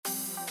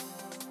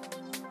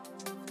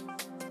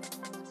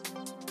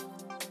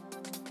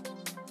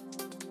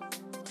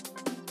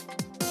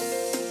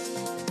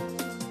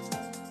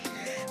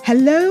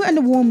Hello and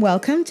a warm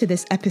welcome to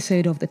this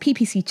episode of the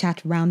PPC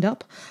Chat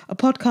Roundup, a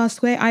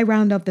podcast where I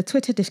round up the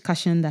Twitter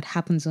discussion that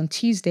happens on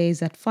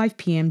Tuesdays at 5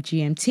 p.m.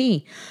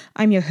 GMT.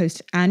 I'm your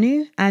host,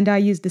 Anu, and I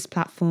use this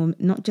platform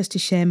not just to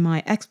share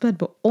my expert,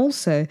 but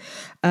also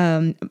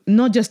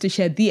not just to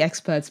share the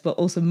experts, but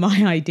also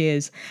my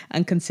ideas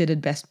and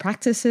considered best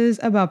practices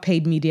about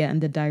paid media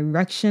and the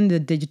direction the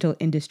digital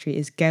industry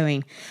is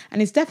going.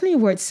 And it's definitely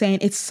worth saying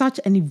it's such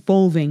an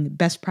evolving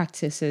best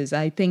practices.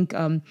 I think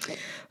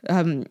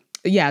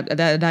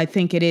that I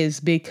think it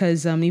is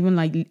because even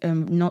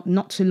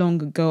not too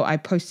long ago, I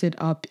posted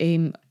up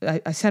I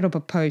set up a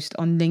post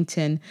on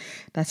LinkedIn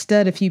that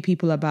stirred a few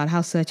people about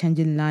how Search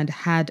Engine Land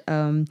had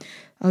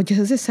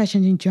just a Search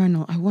Engine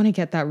Journal. I want to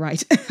get that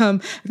right. I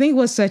think it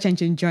was Search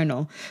Engine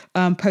Journal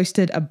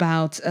posted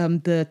about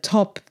the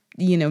top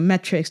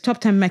metrics,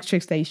 top 10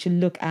 metrics that you should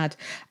look at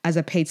as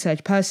a paid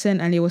search person,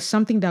 and it was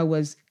something that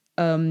was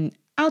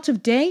out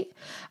of date.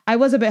 I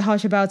was a bit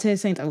harsh about it,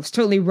 saying I was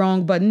totally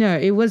wrong, but no,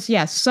 it was,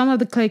 some of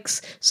the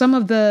clicks, some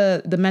of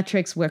the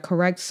metrics were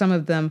correct, some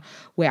of them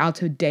were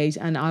out of date,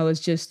 and I was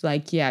just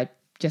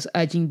just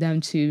urging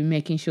them to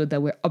making sure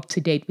that we're up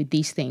to date with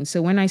these things.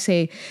 So when I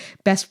say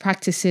best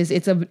practices,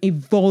 it's an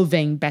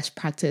evolving best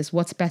practice.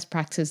 What's best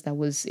practice that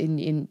was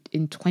in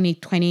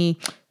 2020?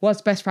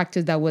 What's best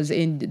practice that was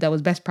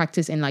best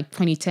practice in like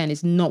 2010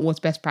 is not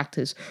what's best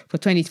practice for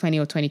 2020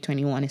 or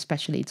 2021,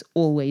 especially. It's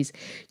always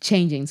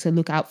changing. So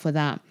look out for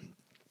that.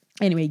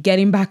 Anyway,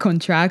 getting back on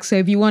track. So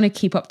if you want to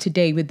keep up to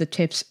date with the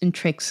tips and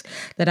tricks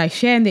that I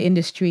share in the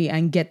industry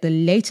and get the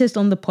latest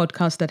on the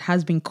podcast that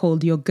has been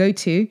called your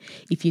go-to,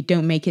 if you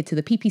don't make it to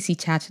the PPC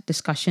chat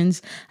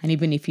discussions, and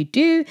even if you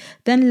do,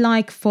 then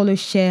like, follow,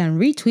 share, and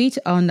retweet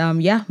on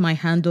my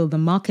handle, The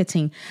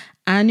Marketing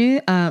Anu,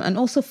 and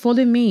also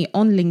follow me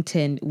on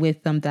LinkedIn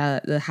with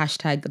the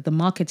hashtag The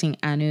Marketing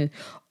Anu,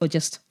 or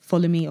just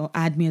follow me or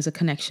add me as a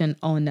connection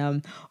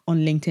on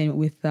LinkedIn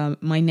with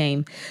my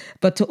name.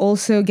 But to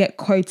also get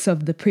quotes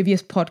of the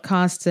previous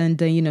podcasts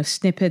and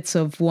snippets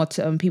of what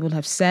people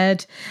have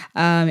said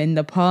in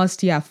the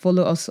past,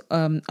 follow us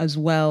as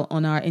well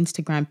on our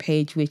Instagram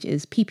page, which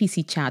is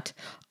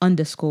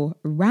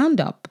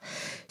ppcchat_roundup.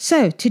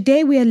 So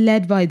today we are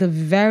led by the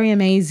very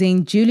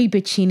amazing Julie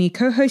Bacchini,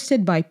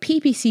 co-hosted by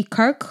PPC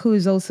Kirk,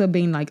 who's also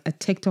being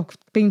TikTok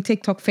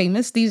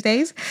famous these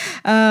days,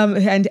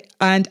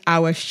 and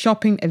our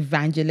shopping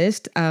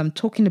evangelist,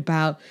 talking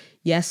about,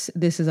 yes,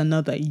 this is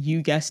another,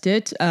 you guessed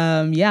it,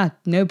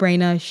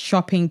 no-brainer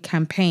shopping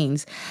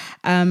campaigns.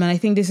 And I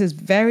think this is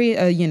very,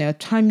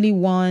 timely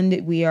one.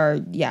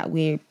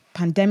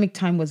 Pandemic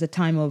time was a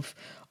time of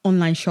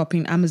online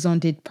shopping. Amazon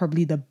did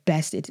probably the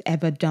best it's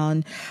ever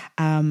done.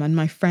 And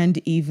my friend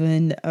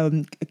even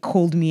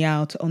called me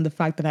out on the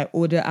fact that I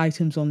order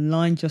items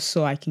online just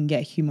so I can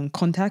get human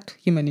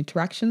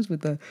interactions with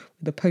the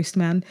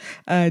postman.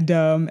 And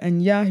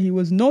he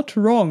was not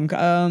wrong.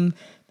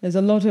 There's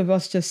a lot of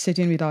us just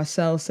sitting with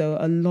ourselves. So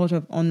a lot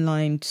of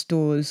online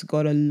stores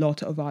got a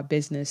lot of our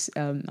business,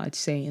 I'd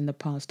say, in the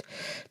past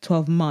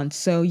 12 months.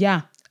 So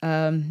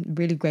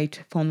really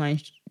great for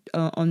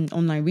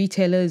online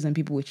retailers and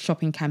people with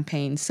shopping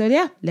campaigns. So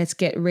let's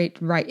get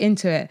right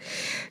into it.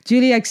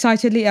 Julie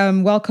excitedly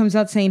welcomes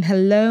us, saying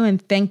hello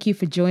and thank you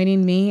for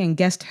joining me and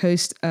guest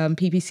host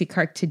PPC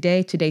Kirk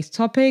today. Today's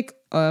topic,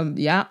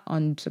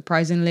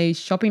 unsurprisingly,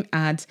 shopping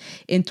ads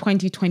in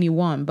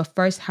 2021. But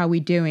first, how we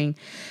doing?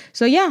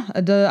 So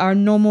our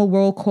normal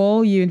roll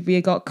call.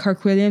 We got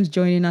Kirk Williams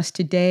joining us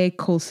today.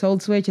 Cole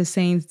Solswich is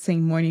saying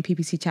morning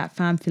PPC chat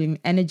fam, feeling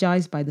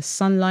energized by the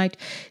sunlight.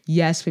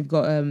 Yes, we've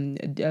got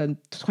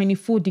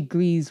 24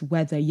 degrees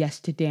weather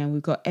yesterday, and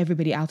we've got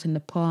everybody out in the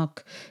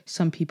park.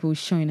 Some people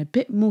showing a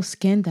bit more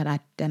skin than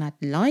I'd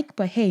like,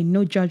 but hey,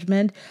 no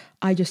judgment.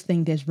 I just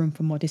think there's room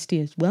for modesty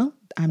as well.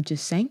 I'm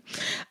just saying.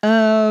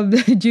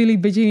 Julie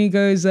Bajini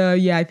goes,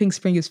 I think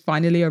spring is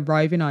finally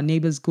arriving. Our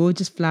neighbor's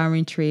gorgeous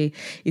flowering tree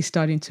is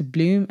starting to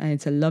bloom, and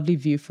it's a lovely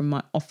view from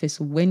my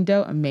office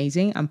window.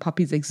 Amazing. And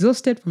puppy's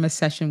exhausted from a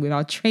session with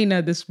our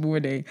trainer this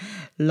morning.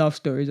 Love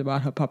stories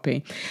about her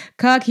puppy.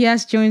 Kirk,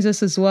 joins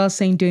us as well,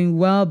 saying doing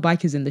well.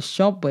 Bike is in the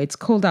shop, but it's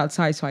cold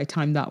outside, so I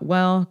timed that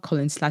well.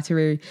 Colin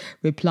Slattery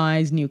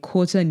replies, new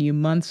quarter, new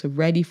month, so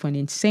ready for an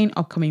insane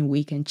upcoming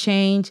weekend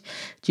change.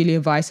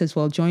 Julia Weiss as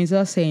well joins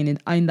us, saying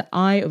in the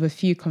eye of a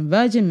few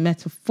converging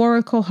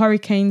metaphorical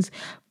hurricanes,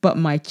 but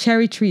my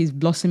cherry tree is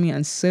blossoming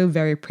and so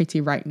very pretty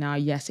right now.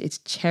 Yes, it's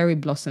cherry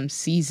blossom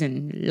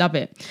season. Love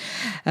it.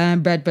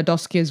 Brad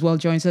Badowski as well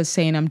joins us,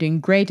 saying I'm doing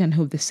great and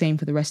hope the same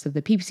for the rest of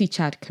the PPC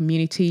chat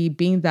community.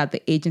 Being that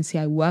the agency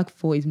I work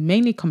for is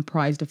mainly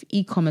comprised of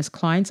e-commerce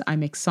clients,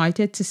 I'm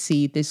excited to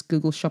see this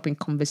Google shopping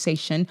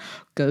conversation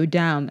go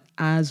down,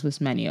 as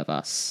was many of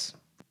us.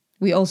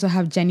 We also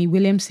have Jenny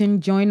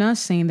Williamson join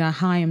us saying that,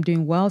 hi, I'm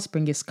doing well.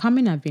 Spring is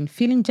coming. I've been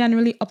feeling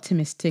generally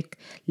optimistic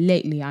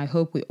lately. I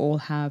hope we all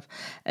have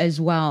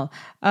as well.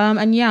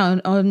 And yeah,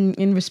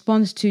 in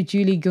response to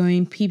Julie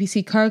going,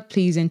 PPC Kirk,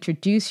 please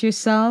introduce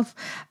yourself.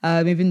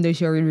 Even though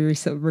she already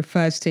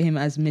refers to him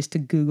as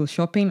Mr. Google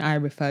Shopping, I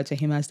refer to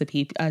him as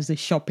the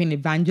shopping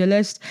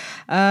evangelist.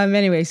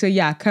 Anyway, so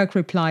yeah, Kirk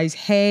replies,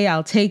 hey,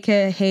 I'll take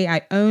it. Hey,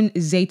 I own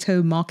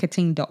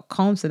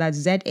zatomarketing.com. So that's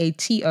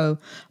ZATO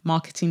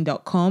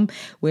marketing.com.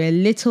 We're a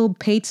little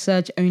paid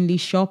search only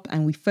shop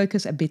and we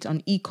focus a bit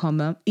on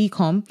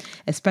e-com,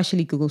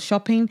 especially Google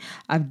Shopping.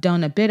 I've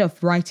done a bit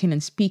of writing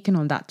and speaking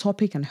on that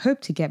topic and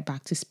hope to get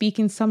back to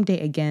speaking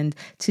someday again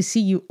to see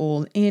you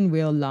all in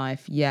real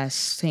life. Yes,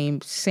 same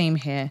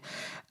here,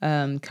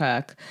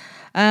 Kirk.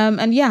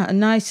 And yeah, a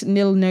nice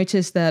little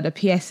notice that a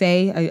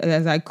PSA,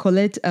 as I call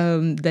it,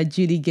 that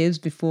Julie gives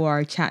before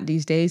our chat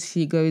these days.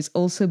 She goes,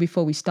 also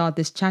before we start,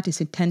 this chat is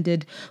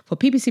intended for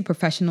PPC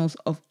professionals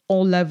of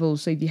all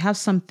levels. So if you have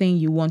something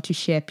you want to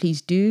share, please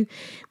do.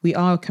 We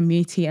are a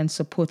community and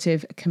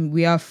supportive.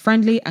 We are a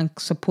friendly and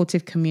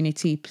supportive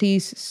community.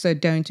 Please, so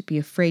don't be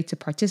afraid to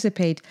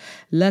participate.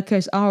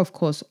 Lurkers are, of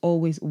course,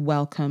 always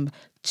welcome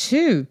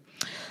too.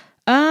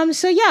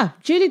 So yeah,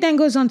 Julie then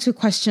goes on to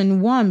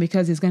question 1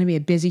 because it's going to be a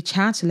busy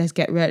chat. So let's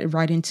get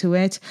right into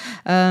it.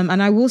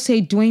 And I will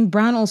say Dwayne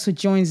Brown also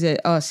joins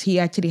us. He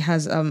actually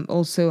has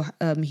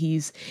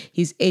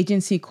his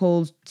agency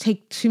called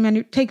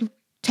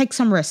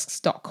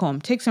TakeSomeRisks.com.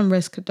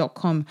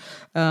 TakeSomeRisk.com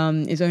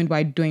is owned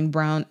by Dwayne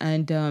Brown,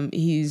 and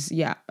he's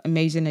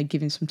amazing at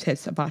giving some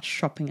tips about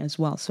shopping as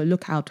well. So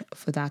look out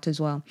for that as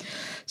well.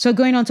 So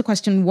going on to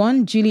question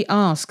 1, Julie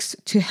asks,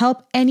 to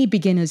help any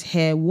beginners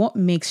here, what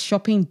makes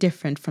shopping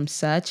different from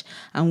search,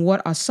 and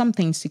what are some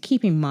things to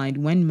keep in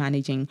mind when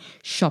managing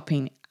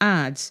shopping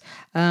ads?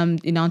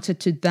 In answer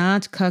to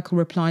that, Kirk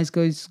replies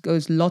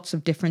goes lots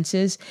of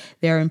differences.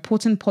 There are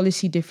important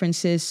policy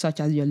differences such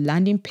as your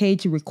landing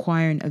page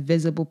requiring a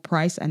visible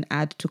price and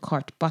add to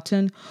cart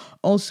button.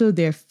 Also,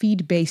 they're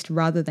feed-based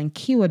rather than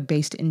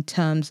keyword-based in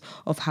terms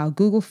of how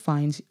Google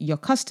finds your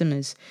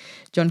customers.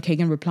 John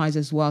Kagan replies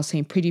as well,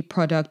 saying pretty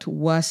product,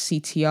 worse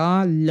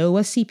CTR,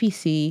 lower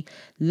CPC,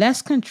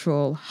 less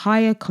control,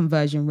 higher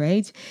conversion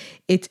rate.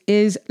 It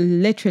is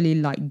literally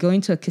like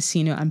going to a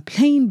casino and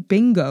playing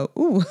bingo.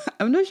 Ooh,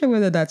 I'm not sure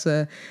whether that's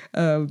a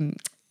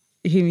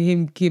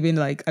him giving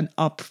like an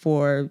up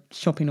for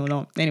shopping or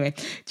not. Anyway,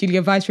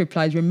 Julia Vice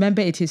replies, remember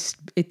it's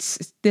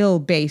still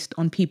based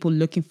on people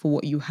looking for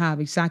what you have.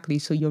 Exactly.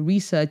 So your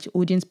research,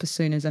 audience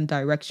personas and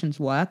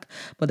directions work,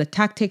 but the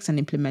tactics and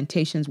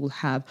implementations will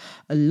have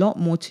a lot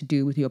more to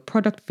do with your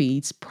product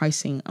feeds,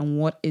 pricing, and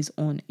what is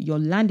on your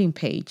landing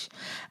page.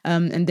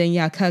 And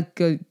then Kirk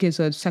gives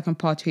a second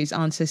part to his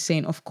answer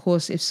saying, of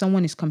course, if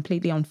someone is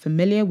completely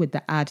unfamiliar with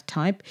the ad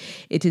type,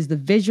 it is the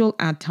visual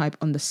ad type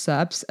on the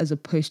SERPs as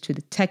opposed to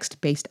the text-based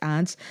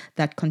ads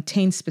that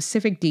contain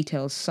specific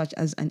details such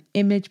as an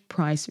image,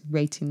 price,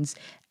 ratings,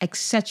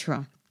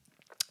 etc.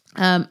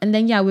 And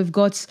then we've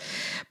got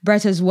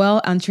Brett as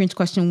well answering to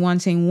question 1,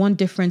 saying one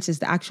difference is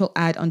the actual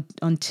ad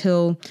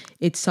until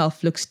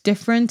itself looks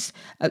different.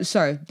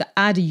 The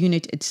ad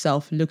unit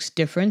itself looks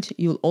different.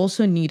 You'll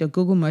also need a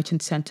Google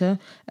Merchant Center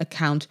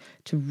account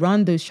to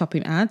run those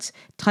shopping ads.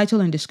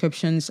 Title and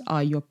descriptions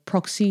are your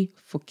proxy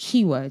for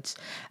keywords.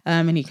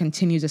 And he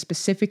continues, a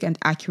specific and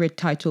accurate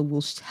title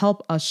will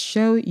help us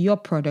show your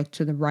product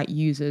to the right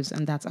users,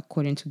 and that's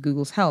according to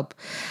Google's help.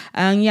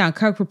 And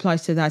Kirk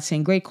replies to that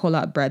saying, great call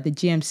out, Brett. The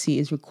GMC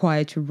is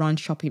required to run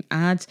shopping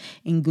ads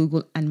in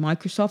Google and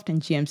Microsoft,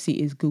 and GMC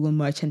is Google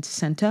Merchant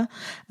Center,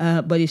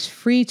 but it's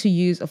free to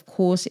use. Of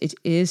course it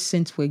is,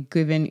 since we're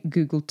giving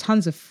Google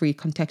tons of free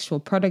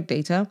contextual product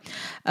data.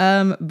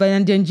 And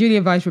then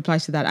Julia Vice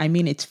replies to that, I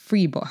mean, it's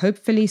free, but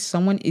hopefully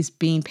someone is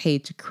being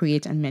paid to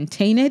create and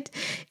maintain it.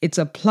 It's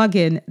a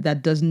plugin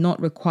that does not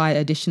require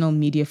additional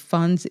media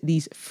funds.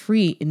 These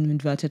free, in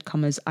inverted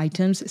commas,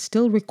 items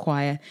still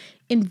require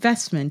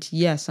investment.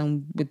 Yes,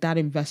 and with that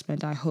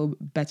investment, I hope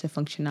better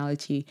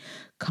functionality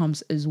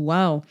comes as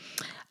well.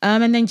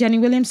 And then Jenny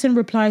Williamson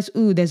replies,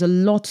 there's a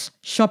lot.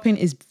 Shopping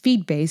is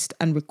feed-based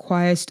and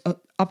requires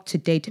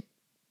up-to-date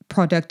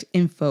product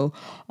info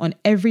on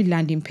every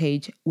landing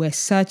page, where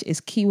search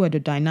is keyword or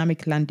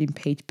dynamic landing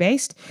page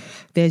based.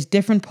 There's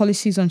different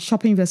policies on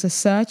shopping versus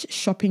search.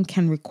 Shopping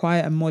can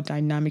require a more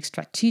dynamic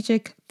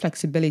strategic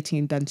flexibility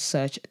than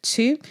search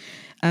too.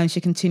 And she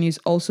continues,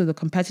 also the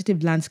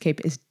competitive landscape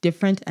is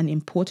different and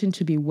important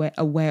to be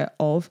aware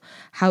of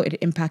how it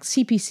impacts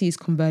CPC's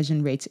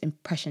conversion rates,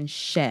 impression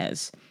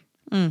shares.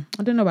 I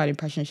don't know about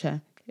impression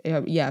share.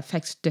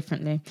 Affects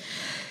differently.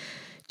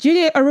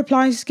 Julia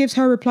gives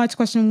her reply to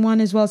question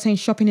 1 as well, saying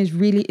shopping is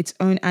really its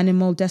own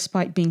animal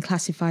despite being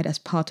classified as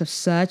part of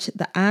search.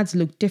 The ads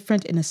look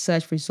different in a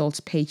search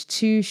results page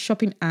too.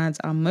 Shopping ads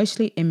are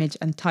mostly image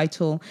and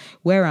title,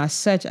 whereas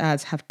search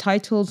ads have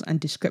titles and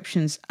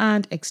descriptions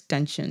and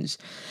extensions.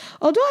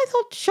 Although I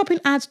thought shopping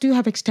ads do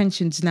have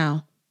extensions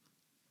now.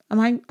 Am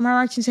I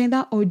right in saying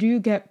that? Or do you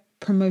get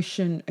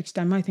promotion.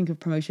 I might think of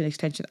promotion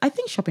extension. I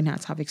think shopping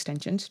ads have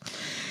extensions.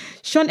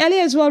 Sean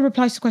Elliott as well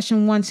replies to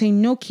question 1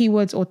 saying no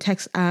keywords or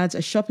text ads.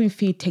 A shopping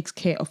feed takes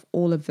care of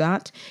all of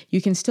that.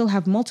 You can still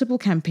have multiple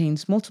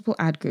campaigns, multiple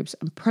ad groups,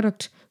 and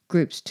product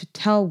groups to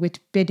help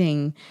with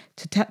bidding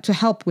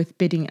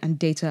and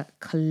data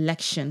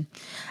collection.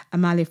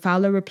 Amalia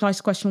Fowler replies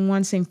to question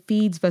 1 saying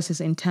feeds versus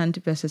intent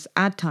versus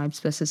ad types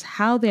versus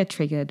how they're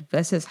triggered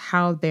versus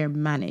how they're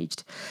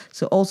managed.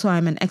 So also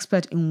I'm an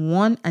expert in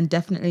one and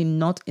definitely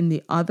not in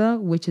the other,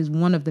 which is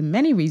one of the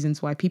many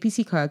reasons why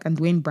PPC Kirk and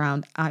Dwayne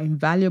Brown are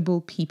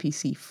invaluable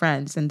PPC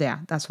friends. And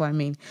that's what I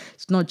mean.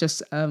 It's not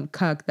just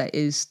Kirk that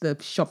is the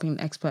shopping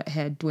expert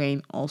here.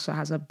 Dwayne also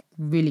has a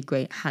really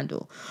great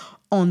handle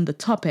on the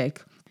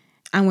topic.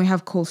 And we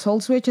have Cole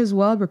Solswich as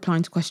well,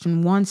 replying to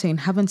question 1, saying,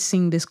 haven't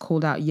seen this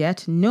called out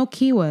yet. No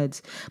keywords,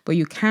 but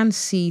you can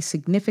see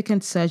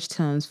significant search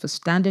terms for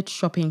standard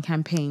shopping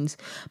campaigns.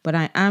 But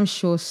I am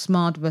sure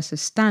smart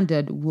versus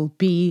standard will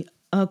be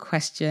a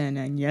question.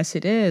 And yes,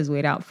 it is.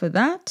 Wait out for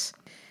that.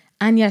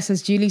 And yes,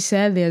 as Julie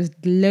said, there's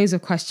loads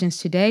of questions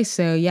today.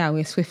 So yeah,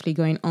 we're swiftly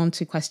going on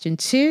to question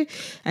 2.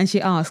 And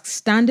she asks,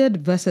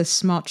 standard versus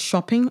smart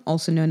shopping,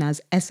 also known as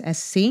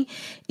SSC.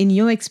 In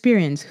your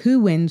experience,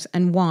 who wins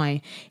and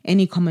why?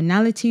 Any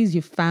commonalities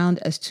you've found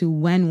as to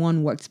when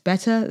one works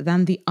better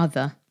than the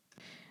other?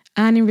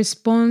 And in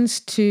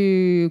response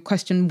to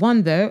question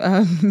 1,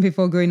 though,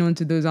 before going on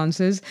to those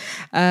answers,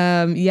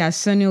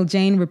 Sunil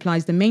Jain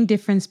replies, the main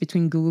difference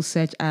between Google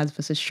search ads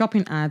versus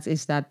shopping ads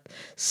is that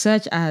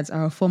search ads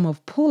are a form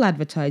of pull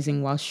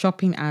advertising, while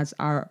shopping ads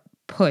are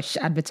push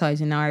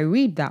advertising. Now, I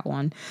read that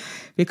one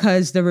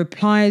because the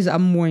replies are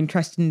more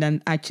interesting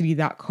than actually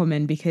that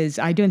comment, because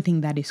I don't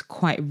think that is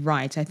quite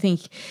right. I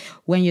think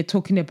when you're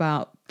talking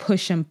about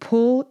push and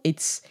pull,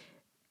 it's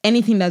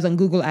anything that's on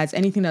Google Ads,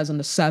 anything that's on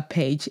the SERP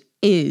page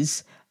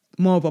is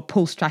more of a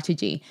pull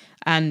strategy.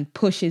 And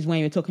push is when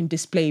you're talking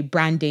display,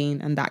 branding,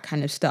 and that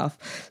kind of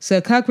stuff.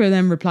 So Kirk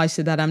then replies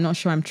to that, I'm not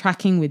sure I'm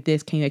tracking with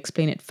this. Can you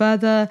explain it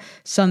further?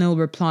 Sunil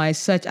replies,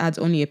 search ads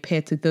only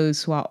appear to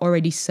those who are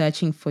already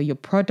searching for your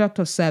product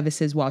or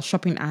services, while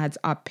shopping ads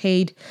are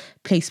paid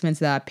placements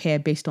that appear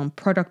based on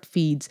product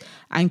feeds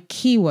and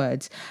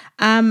keywords.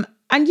 And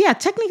yeah,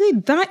 technically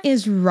that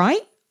is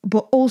right,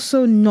 but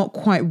also not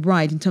quite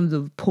right in terms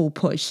of pull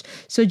push.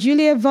 So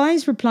Julia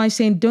Vines replies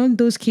saying, don't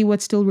those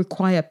keywords still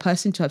require a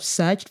person to have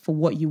searched for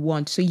what you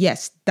want? So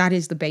yes, that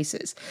is the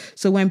basis.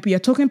 So when we are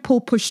talking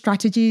pull push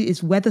strategy,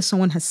 is whether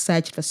someone has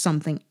searched for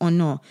something or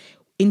not.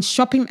 In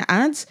shopping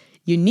ads,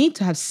 you need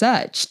to have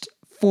searched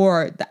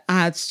for the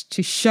ads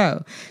to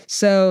show.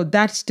 So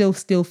that still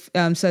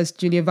says,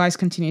 Julia Vice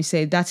continues to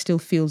say, that still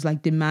feels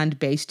like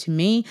demand-based to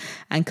me.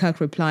 And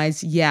Kirk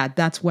replies, yeah,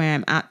 that's where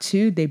I'm at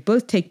too. They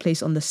both take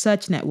place on the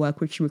search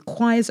network, which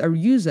requires a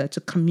user to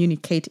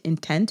communicate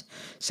intent.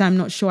 So I'm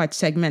not sure I'd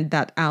segment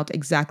that out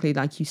exactly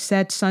like you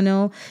said,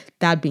 Sunil.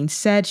 That being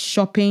said,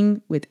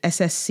 shopping with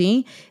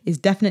SSC is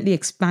definitely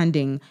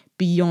expanding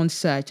beyond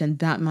search, and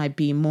that might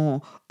be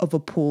more of a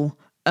pull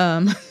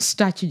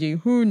strategy.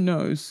 Who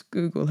knows?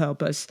 Google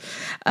help us.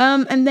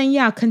 And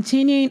then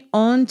continuing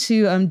on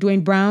to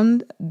Dwayne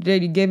Brown.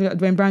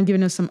 Dwayne Brown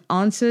giving us some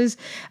answers.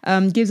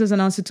 Gives us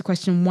an answer to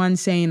question 1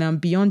 saying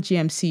beyond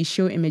GMC,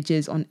 show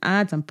images on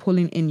ads and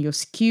pulling in your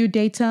SKU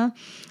data.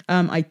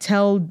 I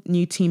tell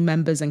new team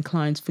members and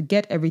clients,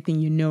 forget everything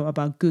you know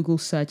about Google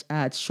search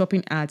ads.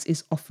 Shopping ads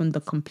is often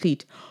the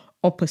complete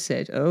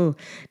opposite.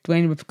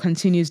 Dwayne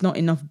continues, not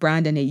enough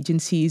brand and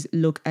agencies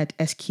look at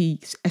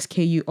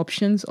SKU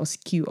options or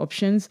SKU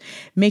options,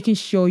 making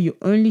sure you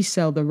only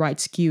sell the right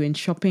SKU in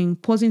shopping.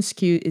 Pausing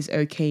SKU is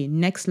okay.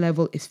 Next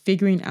level is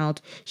figuring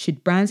out,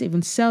 should brands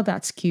even sell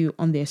that SKU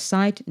on their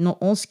site? Not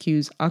all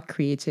SKUs are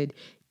created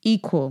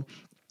equal.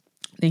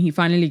 Then he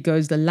finally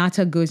goes, the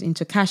latter goes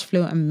into cash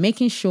flow and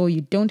making sure you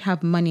don't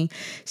have money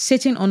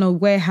sitting on a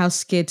warehouse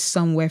skid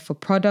somewhere for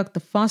product. The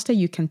faster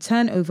you can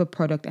turn over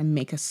product and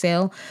make a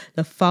sale,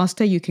 the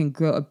faster you can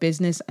grow a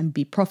business and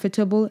be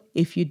profitable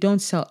if you don't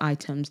sell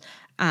items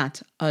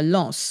at a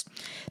loss.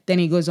 Then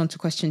he goes on to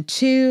question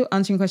 2,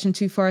 answering question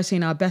 2 for us,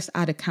 saying our best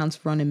ad accounts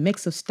run a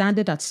mix of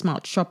standard at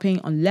smart shopping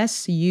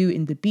unless you're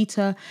in the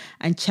beta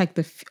and check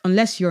the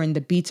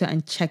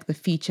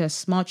feature.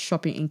 Smart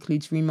shopping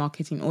includes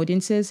remarketing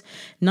audiences.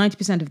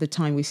 90% of the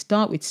time we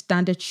start with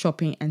standard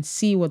shopping and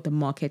see what the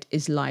market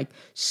is like.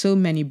 So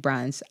many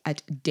brands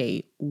at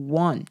day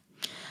 1.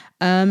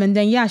 And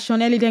then,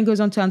 Sean Ellie then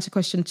goes on to answer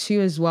question 2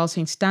 as well,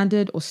 saying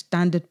standard or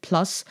standard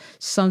plus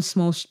some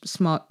smart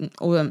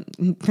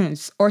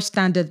or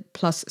standard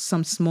plus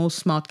some small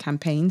smart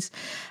campaigns.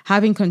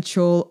 Having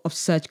control of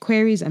search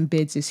queries and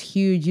bids is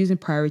huge. Using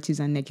priorities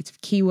and negative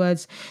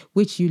keywords,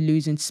 which you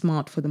lose in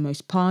smart for the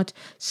most part.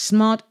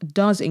 Smart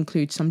does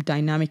include some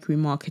dynamic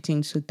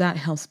remarketing, so that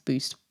helps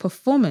boost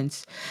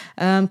performance.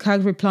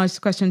 Kag replies to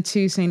question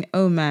 2 saying,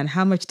 oh man,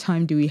 how much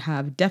time do we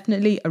have?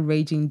 Definitely a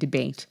raging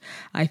debate.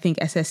 I think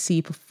SSC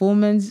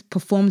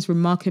performs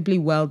remarkably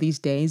well these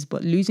days,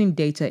 but losing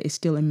data is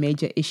still a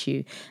major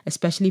issue,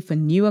 especially for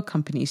newer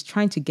companies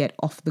trying to get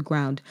off the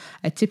ground.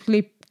 I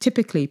typically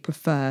typically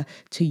prefer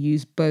to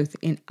use both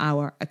in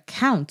our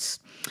accounts.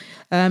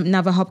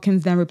 Nava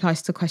Hopkins then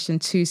replies to question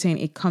 2 saying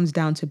it comes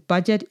down to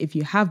budget. If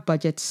you have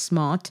budget,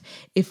 smart.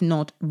 If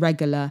not,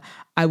 regular.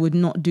 I would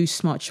not do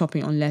smart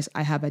shopping unless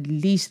I have at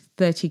least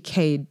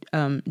 $30K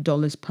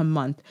dollars per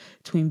month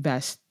to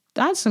invest.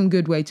 That's some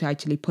good way to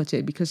actually put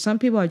it, because some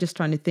people are just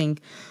trying to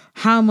think,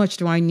 how much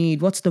do I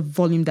need? What's the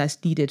volume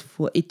that's needed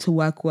for it to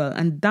work well?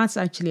 And that's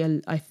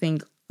actually, I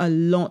think, a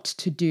lot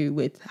to do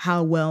with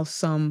how well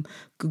some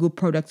Google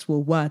products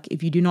will work.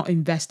 If you do not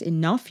invest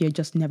enough, you're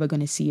just never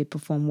going to see it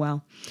perform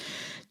well.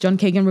 John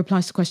Kagan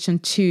replies to question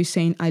 2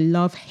 saying, I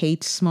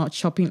hate smart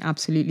shopping,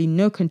 absolutely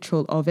no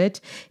control of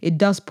it. It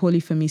does poorly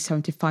for me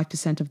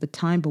 75% of the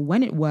time, but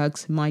when it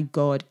works, my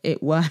God,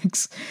 it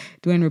works.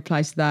 Dwayne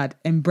replies to that,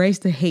 embrace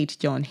the hate,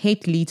 John.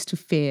 Hate leads to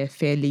fear.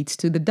 Fear leads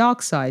to the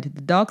dark side.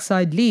 The dark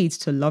side leads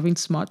to loving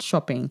smart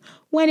shopping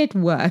when it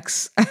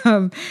works.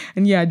 And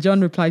yeah,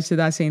 John replies to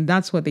that saying,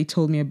 that's what they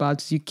told me about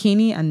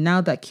zucchini. And now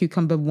that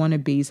cucumber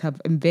wannabes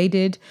have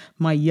invaded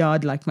my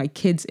yard like my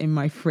kids in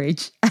my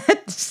fridge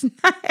at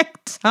snack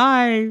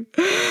time.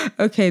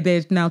 Okay,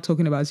 they're now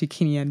talking about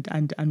zucchini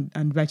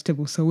and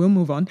vegetables, so we'll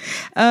move on.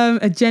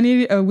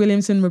 Jenny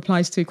Williamson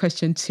replies to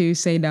question 2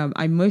 saying,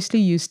 I mostly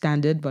use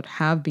standard but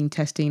have been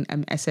testing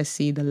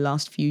SSC the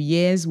last few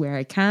years where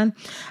I can.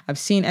 I've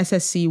seen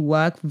SSC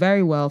work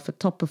very well for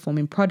top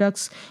performing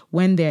products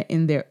when they're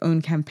in their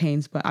own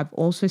campaigns, but I've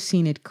also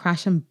seen it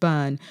crash and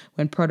burn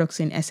when products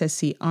in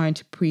SSC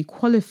aren't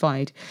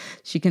pre-qualified.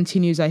 She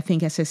continues, I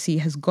think SSC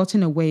has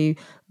gotten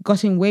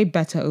way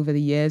better over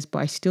the years, but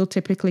I still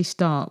typically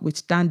start with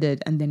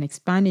standard and then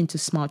expand into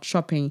smart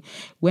shopping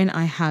when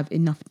I have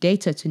enough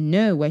data to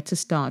know where to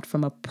start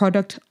from a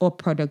product or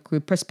product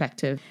group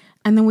perspective.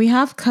 And then we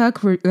have Kirk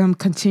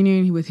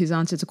continuing with his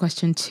answer to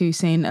question 2,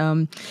 saying,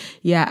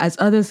 as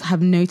others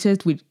have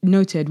noted,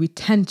 we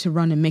tend to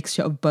run a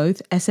mixture of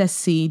both.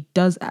 SSC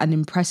does an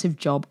impressive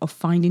job of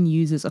finding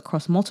users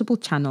across multiple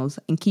channels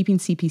and keeping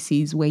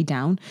CPCs way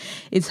down.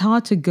 It's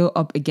hard to go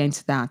up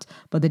against that,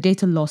 but the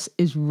data loss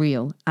is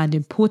real and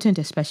important,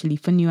 especially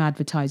for new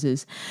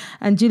advertisers.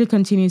 And Julie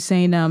continues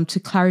saying, to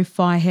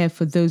clarify here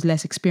for those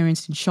less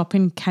experienced in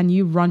shopping, can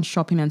you run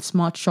shopping and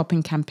smart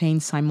shopping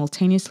campaigns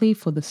simultaneously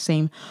for the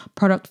same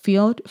product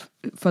feed?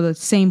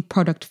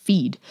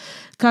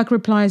 Kirk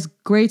replies,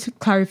 great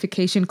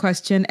clarification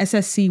question.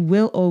 SSC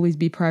will always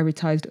be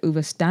prioritized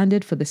over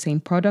standard for the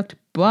same product,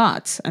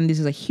 but, and this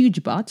is a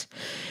huge but,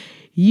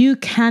 you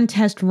can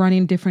test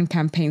running different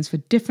campaigns for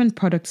different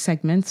product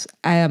segments.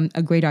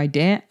 A great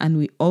idea, and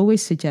we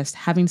always suggest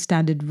having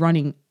standard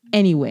running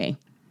anyway.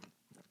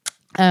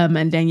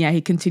 And then, he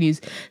continues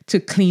to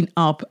clean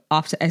up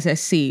after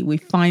SSC. We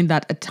find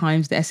that at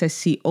times the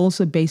SSC,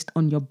 also based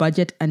on your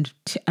budget and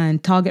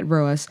target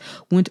ROAS,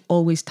 won't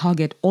always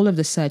target all of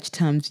the search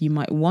terms you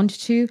might want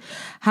to.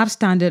 Have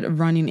standard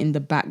running in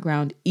the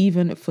background,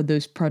 even for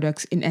those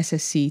products in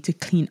SSC, to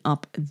clean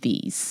up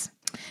these.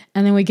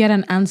 And then we get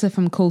an answer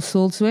from Cole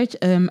Saltwich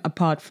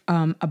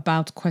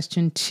about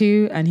question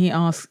 2, and he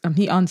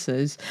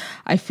answers,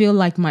 I feel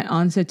like my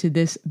answer to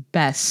this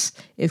best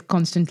is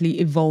constantly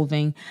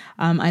evolving.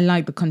 I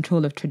like the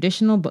control of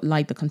traditional, but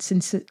like the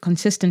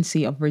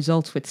consistency of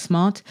results with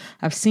smart.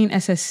 I've seen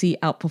SSC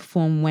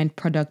outperform when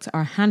products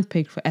are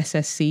handpicked for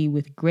SSC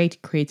with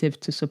great creative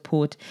to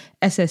support.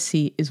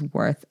 SSC is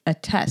worth a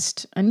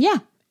test. And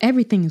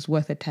everything is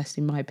worth a test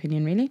in my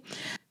opinion, really.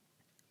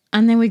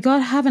 And then we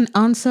have an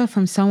answer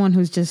from someone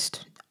who's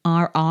just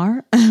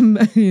RR.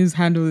 His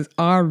handle is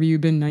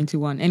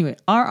rruben91. Anyway,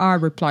 RR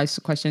replies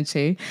to question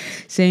 2,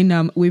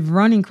 saying, we've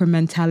run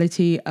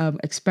incrementality of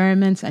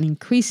experiments and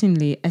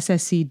increasingly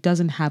SSC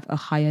doesn't have a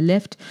higher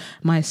lift.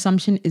 My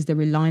assumption is the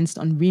reliance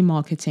on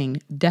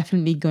remarketing.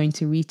 Definitely going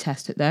to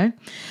retest it though.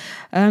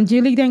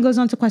 Julie then goes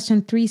on to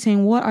question 3,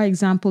 saying, what are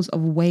examples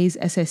of ways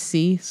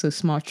SSC, so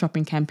smart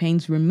shopping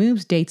campaigns,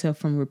 removes data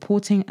from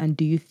reporting? And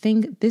do you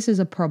think this is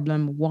a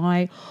problem?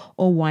 Why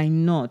or why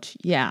not?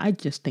 Yeah, I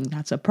just think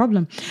that's a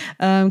problem.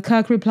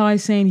 Kirk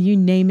replies saying, you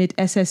name it,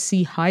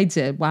 SSC hides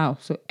it. Wow,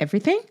 so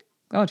everything?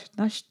 God,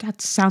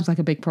 that sounds like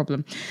a big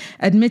problem.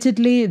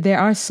 Admittedly, there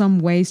are some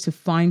ways to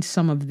find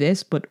some of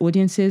this, but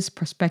audiences,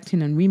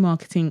 prospecting and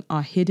remarketing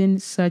are hidden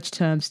search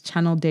terms,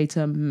 channel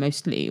data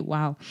mostly.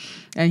 Wow.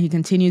 And he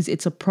continues,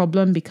 it's a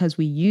problem because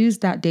we use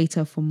that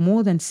data for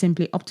more than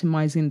simply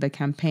optimizing the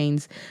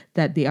campaigns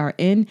that they are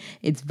in.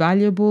 It's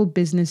valuable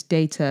business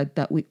data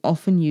that we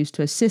often use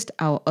to assist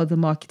our other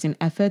marketing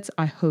efforts.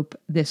 I hope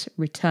this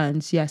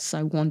returns. Yes,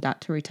 I want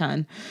that to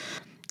return.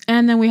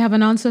 And then we have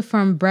an answer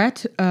from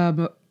Brett,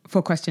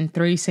 for question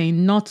 3,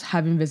 saying not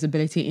having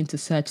visibility into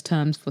search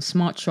terms for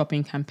smart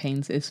shopping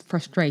campaigns is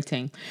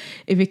frustrating.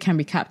 If it can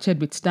be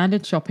captured with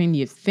standard shopping,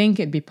 you'd think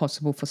it'd be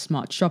possible for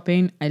smart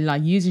shopping. I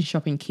like using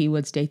shopping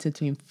keywords data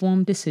to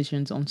inform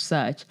decisions on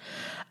search.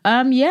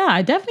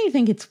 I definitely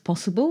think it's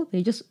possible.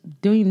 They're just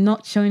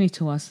not showing it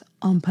to us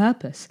on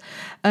purpose.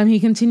 He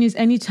continues,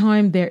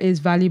 anytime there is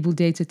valuable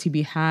data to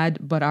be had,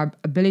 but our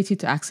ability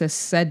to access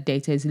said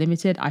data is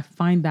limited, I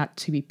find that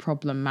to be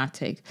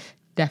problematic.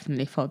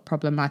 Definitely felt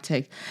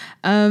problematic.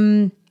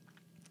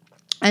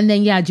 And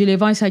then, Julia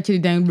Weiss actually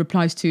then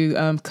replies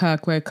to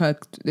Kirk, where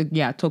Kirk,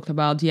 talked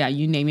about,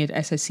 you name it,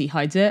 SSC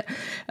hides it.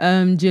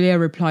 Julia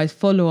replies,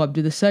 follow up,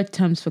 do the search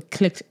terms for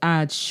clicked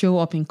ads show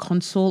up in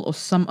console or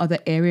some other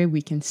area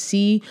we can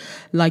see,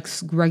 like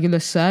regular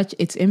search?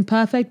 It's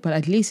imperfect, but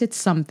at least it's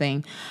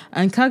something.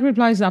 And Kirk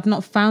replies, I've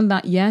not found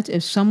that yet.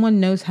 If someone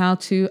knows how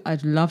to,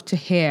 I'd love to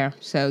hear.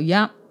 So,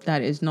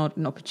 that is not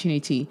an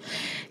opportunity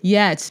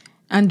yet.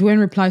 And Dwayne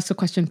replies to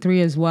question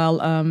 3 as well.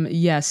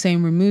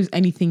 Saying removes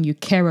anything you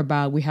care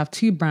about. We have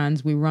 2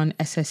 brands. We run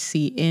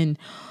SSC in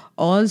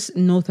Oz,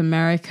 North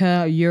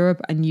America,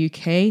 Europe, and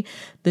UK.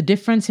 The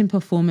difference in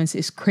performance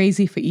is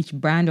crazy for each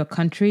brand or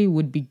country.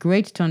 Would be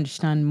great to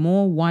understand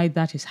more why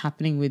that is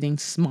happening within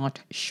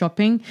smart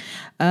shopping.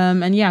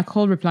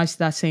 Cole replies to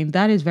that saying,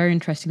 that is very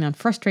interesting and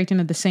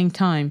frustrating at the same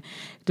time.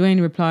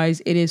 Dwayne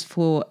replies, it is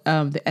for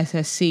the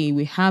SSC.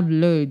 We have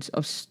loads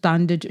of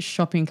standard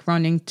shopping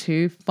running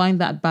too.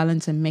 Find that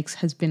balance and mix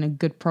has been a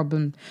good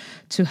problem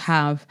to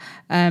have.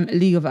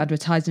 League of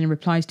Advertising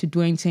replies to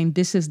Dwayne saying,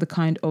 this is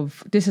kind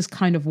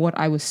of what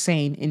I was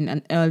saying in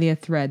an earlier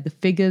thread. The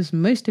figures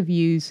most of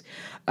you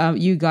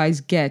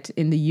guys get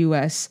in the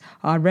US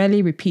are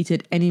rarely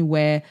repeated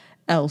anywhere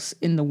else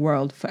in the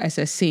world for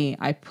SSC.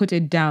 I put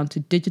it down to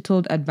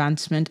digital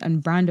advancement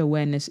and brand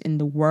awareness in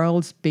the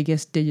world's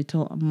biggest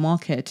digital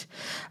market.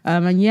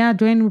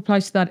 Dwayne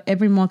replies to that.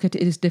 Every market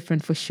is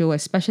different for sure,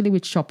 especially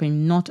with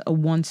shopping, not a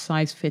one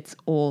size fits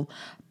all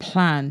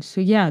plan.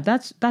 So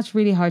that's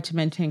really hard to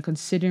maintain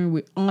considering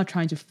we are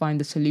trying to find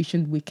the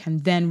solution we can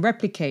then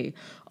replicate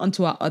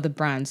onto our other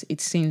brands.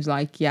 It seems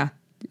like,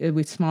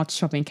 with smart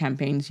shopping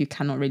campaigns, you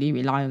cannot really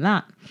rely on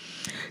that.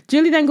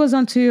 Julie then goes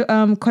on to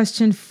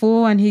question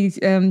 4,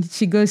 and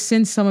she goes,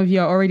 since some of you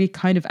are already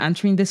kind of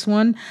answering this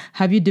one,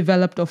 have you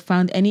developed or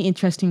found any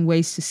interesting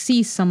ways to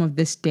see some of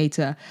this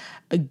data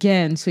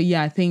again? So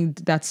I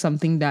think that's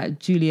something that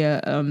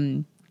Julia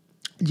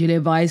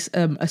Weiss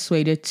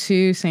assuaded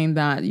to, saying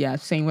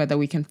whether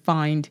we can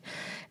find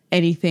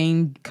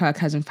anything. Kirk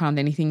hasn't found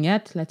anything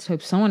yet. Let's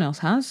hope someone else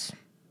has.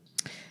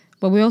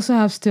 But we also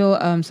have still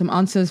some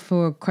answers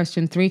for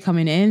question 3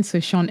 coming in.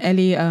 So Sean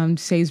Ellie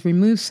says,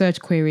 remove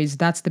search queries.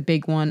 That's the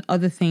big one.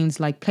 Other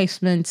things like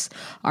placements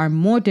are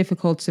more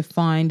difficult to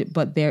find,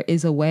 but there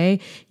is a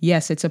way.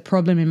 Yes, it's a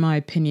problem in my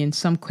opinion.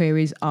 Some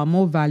queries are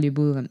more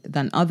valuable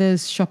than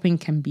others. Shopping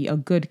can be a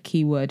good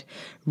keyword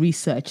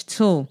research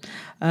tool.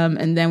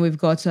 And then we've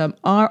got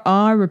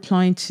RR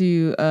replying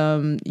to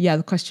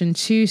the question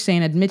 2,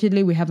 saying,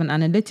 admittedly, we have an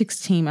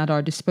analytics team at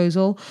our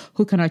disposal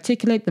who can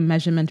articulate the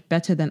measurement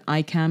better than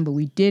I can, but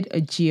we did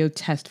a geo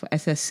test for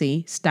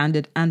SSC,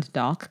 standard and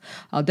dark.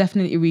 I'll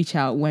definitely reach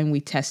out when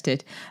we test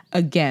it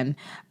again.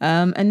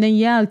 And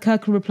then,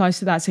 Kirk replies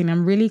to that saying,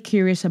 I'm really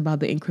curious about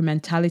the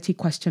incrementality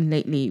question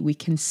lately. We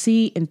can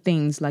see in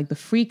things like the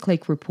free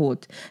click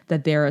report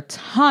that there are a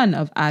ton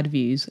of ad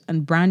views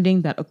and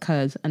branding that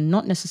occurs and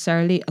not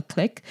necessarily a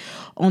click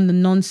on the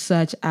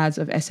non-search ads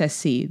of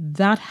SSC.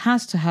 That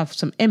has to have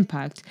some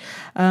impact.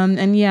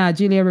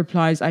 Julia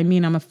replies, I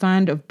mean, I'm a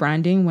fan of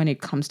branding when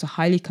it comes to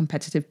highly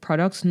competitive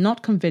products,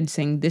 not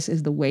convincing this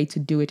is the way to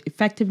do it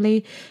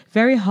effectively.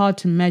 Very hard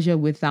to measure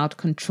without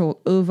control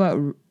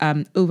over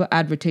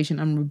advertising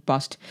and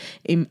robust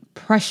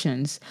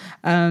impressions.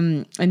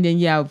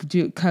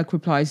 Kirk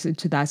replies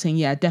to that saying,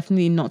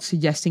 definitely not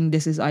suggesting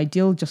this is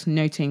ideal, just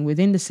noting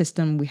within the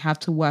system we have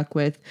to work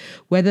with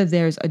whether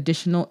there's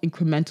additional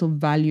incremental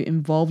value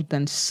involved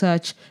than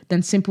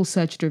simple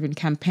search-driven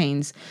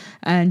campaigns.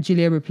 And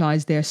Julia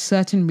replies, there are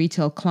certain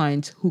retail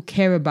clients who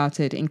care about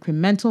it.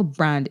 Incremental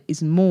brand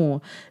is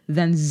more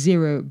than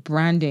zero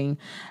branding.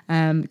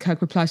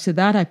 Kirk replies to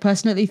that, I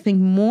personally think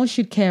more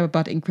should care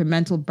about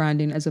incremental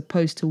branding as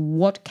opposed to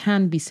what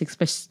can be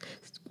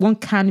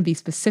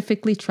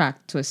specifically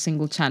tracked to a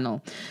single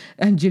channel.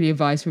 And Julia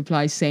Weiss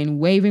replies saying,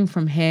 waving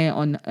from here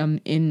on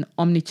in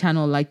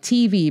omni-channel like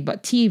TV,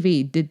 but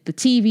TV, did the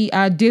TV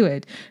ad do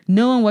it?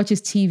 No one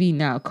watches TV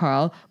now,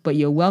 Carl, but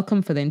you're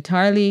welcome for the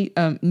entirely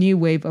new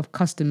wave of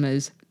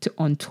customers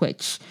on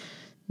Twitch.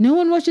 No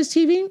one watches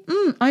TV?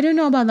 I don't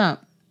know about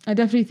that. I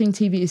definitely think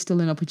TV is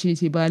still an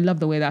opportunity, but I love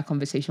the way that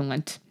conversation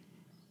went.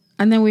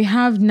 And then we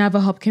have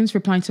Nava Hopkins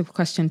replying to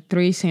question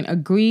 3 saying,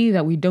 agree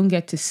that we don't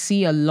get to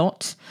see a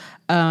lot,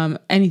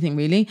 anything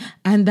really,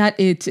 and that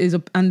it is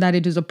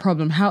a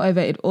problem. However,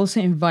 it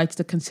also invites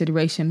the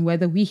consideration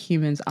whether we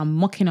humans are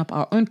mucking up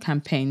our own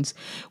campaigns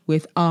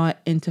with our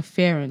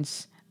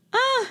interference.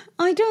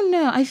 I don't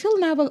know. I feel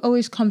Nava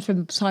always comes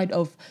from the side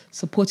of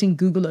supporting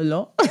Google a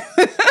lot.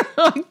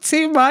 Like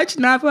too much,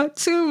 Nava,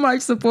 too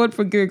much support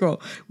for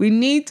Google. We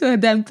need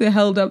them to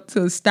hold up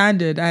to a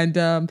standard.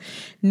 And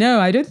no,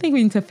 I don't think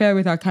we interfere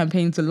with our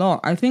campaigns a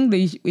lot. I think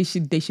they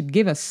should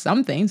give us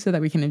something so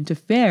that we can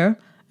interfere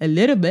a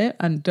little bit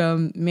and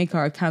make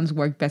our accounts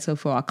work better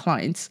for our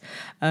clients.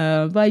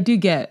 But I do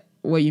get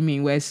what you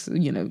mean, where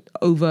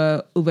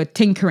over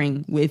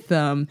tinkering with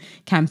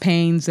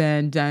campaigns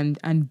and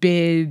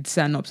bids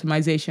and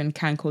optimization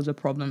can cause a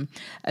problem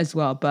as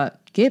well.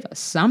 But give us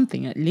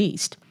something at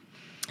least.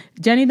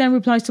 Jenny then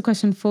replies to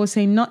question 4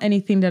 saying, not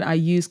anything that I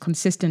use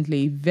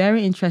consistently.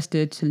 Very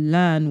interested to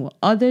learn what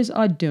others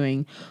are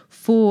doing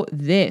for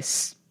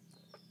this.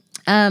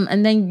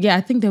 And then, I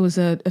think there was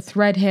a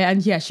thread here.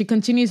 And she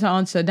continues her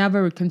answer.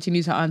 Nava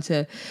continues her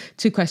answer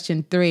to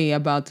question 3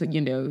 about,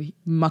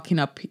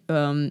 mucking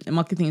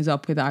things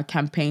up with our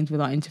campaigns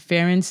without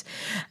interference.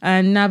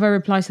 And Nava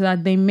replies to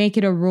that, they make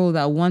it a rule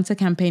that once a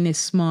campaign is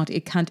smart,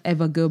 it can't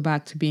ever go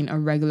back to being a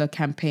regular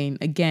campaign.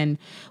 Again,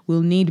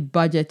 we'll need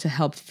budget to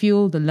help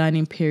fuel the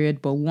learning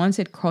period. But once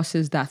it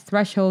crosses that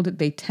threshold,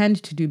 they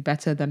tend to do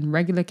better than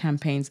regular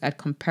campaigns at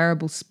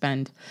comparable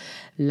spend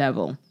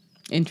level.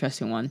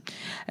 Interesting one.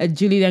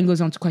 Julie then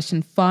goes on to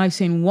question 5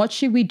 saying, what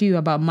should we do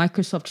about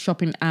Microsoft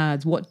Shopping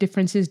ads? What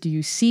differences do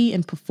you see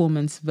in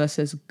performance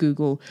versus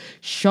Google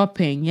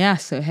Shopping?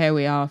 So here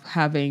we are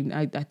having,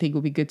 I think it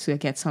would be good to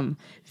get some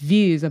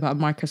views about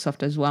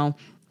Microsoft as well.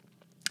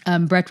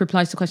 Brett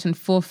replies to question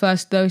 4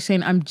 first, though,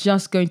 saying, I'm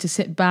just going to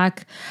sit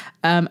back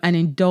and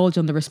indulge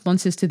on the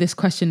responses to this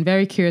question.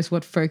 Very curious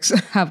what folks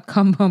have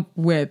come up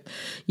with.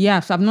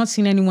 So I've not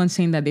seen anyone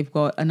saying that they've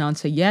got an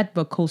answer yet,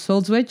 but Cole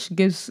Solswich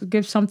gives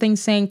something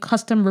saying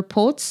custom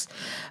reports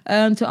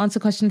to answer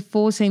question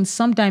 4, saying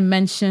some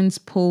dimensions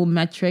pull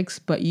metrics,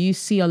 but you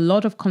see a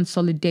lot of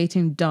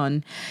consolidating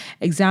done.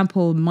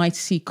 Example, might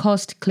see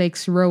cost,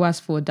 clicks, ROAS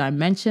for a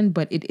dimension,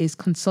 but it is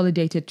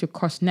consolidated to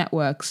cross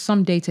networks.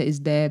 Some data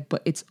is there,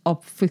 but it's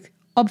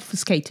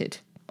obfuscated.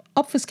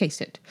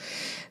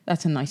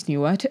 That's a nice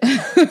new word.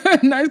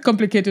 Nice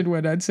complicated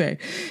word, I'd say.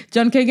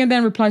 John Kagan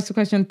then replies to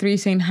question 3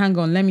 saying, hang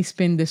on, let me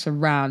spin this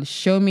around.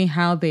 Show me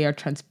how they are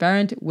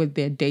transparent with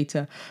their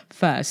data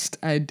first.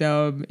 And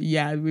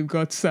we've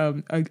got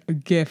a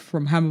gif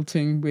from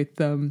Hamilton with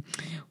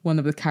one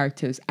of the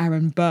characters,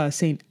 Aaron Burr,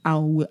 saying,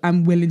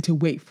 I'm willing to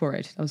wait for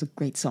it. That was a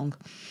great song.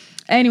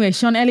 Anyway,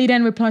 Sean Ellie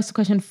then replies to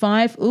question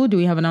 5. Do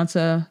we have an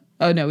answer?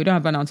 Oh, no, we don't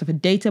have an answer for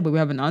data, but we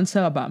have an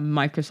answer about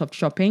Microsoft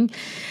Shopping.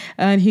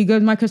 And he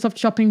goes, Microsoft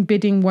Shopping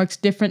bidding works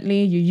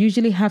differently. You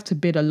usually have to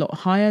bid a lot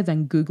higher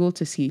than Google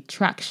to see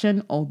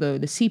traction, although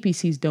the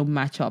CPCs don't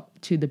match up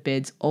to the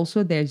bids.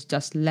 Also, there's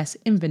just less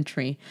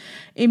inventory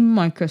in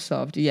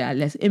Microsoft.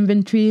 Less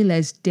inventory,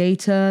 less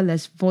data,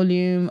 less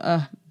volume.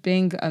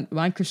 Bing and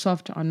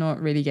Microsoft are not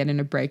really getting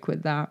a break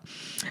with that.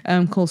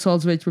 Cole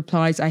Salzridge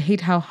replies, I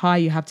hate how high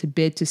you have to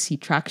bid to see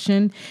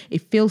traction.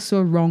 It feels so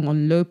wrong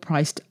on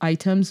low-priced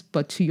items,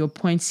 but to your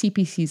point,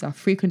 CPCs are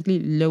frequently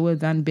lower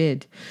than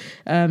bid.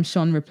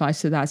 Sean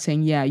replies to that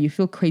saying, you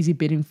feel crazy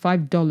bidding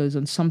 $5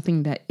 on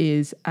something that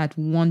is at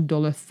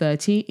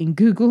 $1.30 in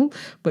Google,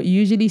 but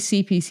usually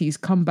CPCs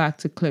come back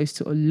to close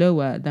to or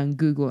lower than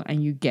Google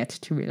and you get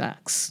to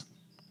relax.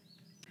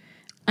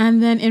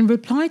 And then in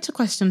reply to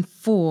question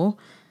 4,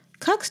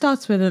 Kirk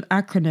starts with an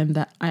acronym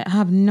that I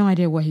have no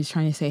idea what he's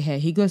trying to say here.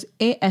 He goes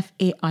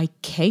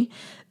AFAIK.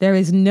 There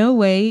is no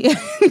way.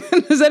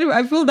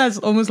 I feel that's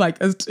almost like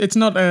it's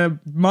not a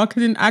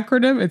marketing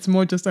acronym. It's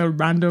more just a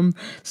random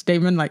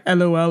statement like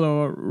LOL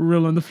or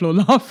roll on the floor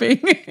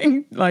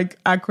laughing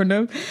like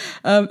acronym.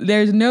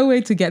 There's no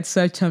way to get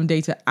search term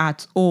data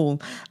at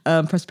all.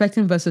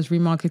 Prospecting versus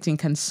remarketing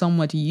can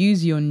somewhat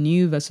use your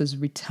new versus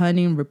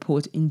returning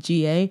report in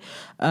GA,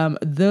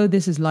 though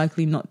this is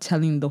likely not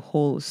telling the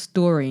whole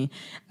story.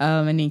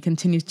 And he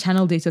continues,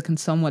 channel data can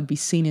somewhat be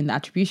seen in the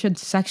attribution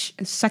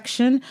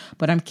section,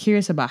 but I'm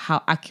curious about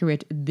how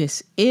accurate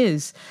this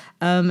is.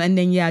 And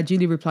then,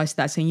 Julie replies to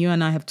that saying, you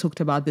and I have talked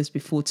about this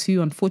before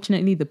too.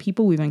 Unfortunately, the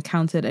people we've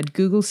encountered at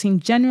Google seem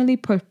genuinely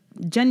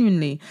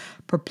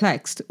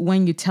perplexed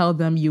when you tell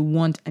them you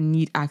want and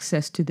need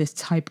access to this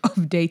type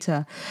of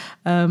data.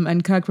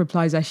 And Kirk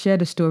replies, I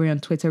shared a story on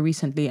Twitter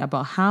recently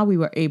about how we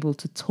were able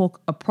to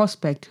talk a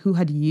prospect who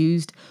had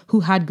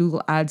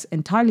Google Ads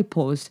entirely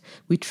paused.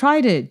 We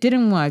tried it,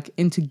 didn't work,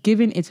 into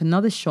giving it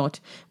another shot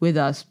with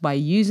us by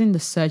using the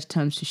search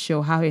terms to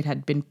show how it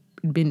had been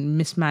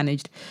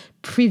mismanaged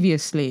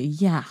previously.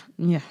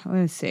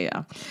 Let's say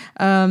that.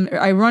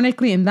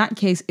 Ironically, in that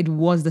case, it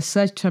was the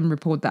search term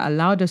report that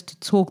allowed us to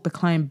talk the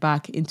client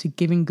back into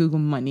giving Google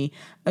money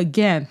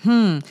again.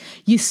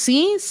 You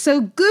see?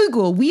 So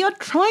Google, we are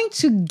trying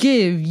to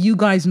give you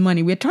guys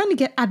money. We're trying to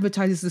get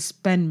advertisers to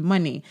spend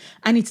money.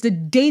 And it's the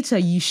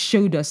data you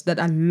showed us that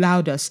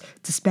allowed us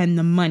to spend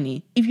the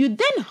money. If you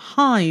then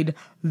hide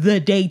the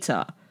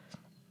data,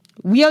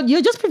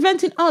 you're just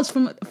preventing us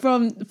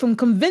from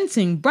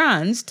convincing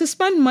brands to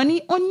spend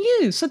money on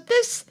you. So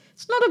it's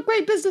not a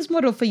great business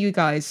model for you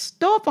guys.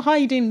 Stop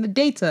hiding the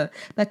data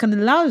that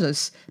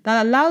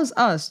allows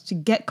us to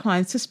get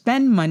clients to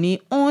spend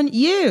money on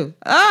you.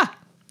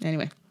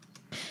 Anyway.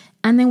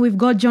 And then we've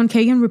got John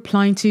Kagan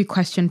replying to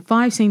question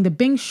 5 saying the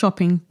Bing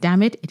shopping,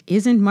 damn it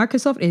isn't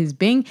Microsoft, it is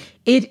Bing.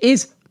 It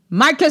is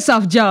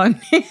Microsoft,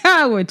 John.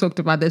 We talked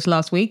about this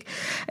last week.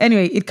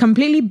 Anyway, it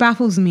completely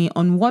baffles me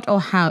on what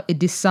or how it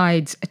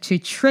decides to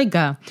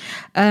trigger.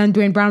 And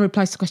Dwayne Brown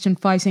replies to question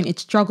 5 saying it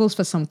struggles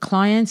for some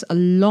clients. A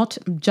lot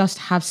just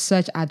have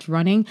search ads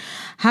running.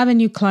 Have a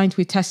new client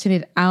we're testing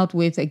it out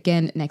with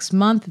again next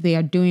month. They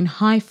are doing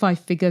high 5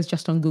 figures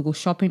just on Google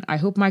Shopping. I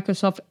hope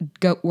Microsoft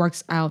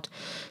works out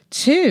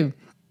too.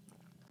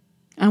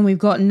 And we've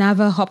got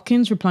Nava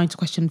Hopkins replying to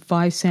question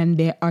 5 saying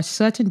there are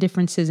certain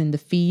differences in the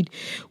feed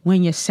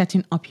when you're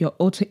setting up your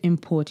auto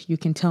import. You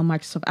can tell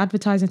Microsoft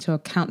Advertising to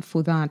account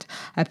for that.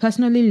 I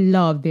personally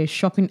love their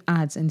shopping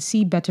ads and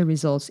see better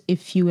results if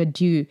fewer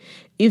due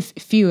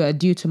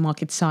to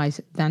market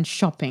size than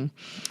shopping.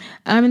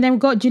 And then we've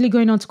got Julie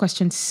going on to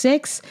question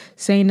 6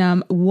 saying,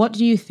 what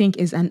do you think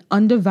is an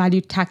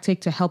undervalued tactic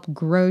to help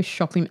grow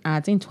shopping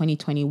ads in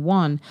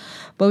 2021?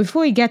 But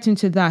before we get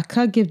into that,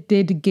 Kirk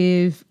did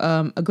give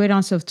a great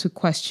answer to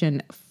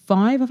question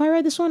 5. Have I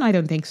read this one? I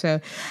don't think so.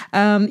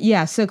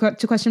 So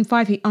to question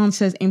 5, he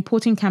answers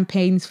importing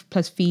campaigns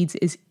plus feeds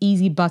is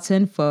easy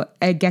button for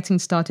getting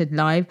started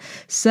live.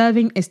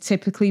 Serving is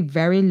typically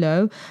very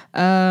low.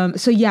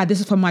 This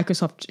is for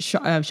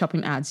Microsoft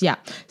shopping ads. Yeah.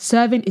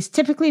 Serving is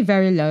typically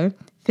very low.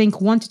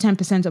 Think 1 to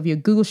 10% of your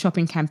Google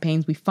Shopping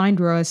campaigns. We find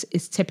ROAS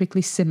is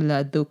typically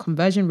similar, though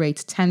conversion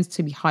rates tends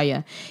to be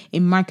higher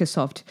in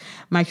Microsoft.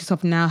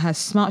 Microsoft now has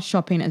Smart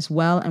Shopping as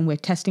well, and we're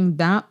testing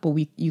that, but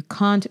you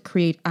can't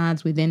create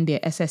ads within their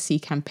SSC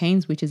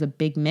campaigns, which is a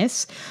big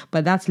miss.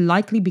 But that's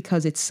likely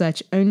because it's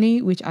search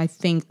only, which I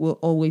think will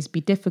always be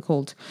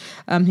difficult.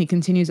 He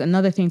continues,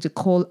 another thing to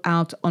call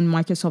out on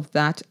Microsoft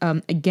that,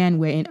 again,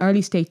 we're in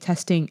early stage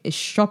testing is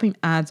shopping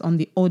ads on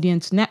the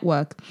audience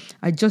network.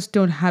 I just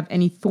don't have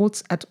any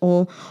thoughts at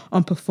all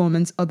on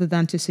performance other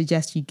than to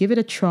suggest you give it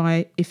a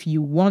try if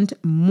you want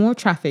more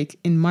traffic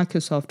in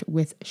Microsoft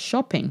with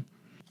shopping.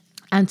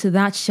 And to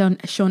that,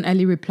 Sean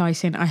Ellie replies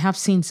saying, I have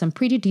seen some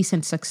pretty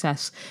decent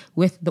success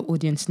with the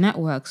audience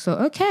network. So,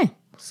 okay,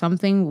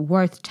 something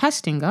worth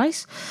testing,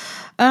 guys.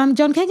 John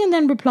Kagan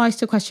then replies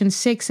to question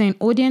 6 saying,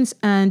 audience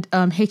and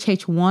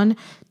HH1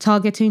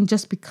 targeting,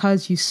 just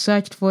because you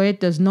searched for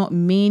it does not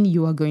mean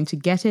you are going to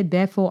get it.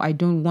 Therefore, I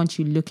don't want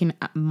you looking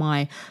at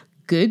my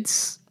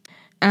goods.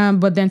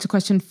 But then to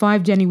question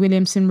 5, Jenny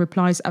Williamson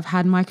replies, I've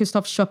had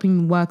Microsoft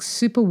Shopping work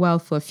super well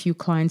for a few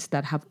clients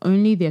that have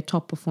only their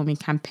top performing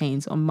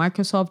campaigns on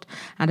Microsoft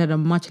and at a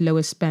much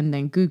lower spend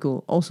than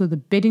Google. Also, the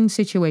bidding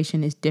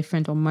situation is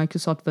different on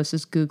Microsoft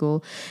versus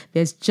Google.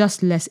 There's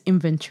just less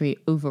inventory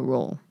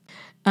overall.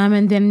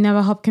 And then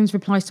Nava Hopkins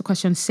replies to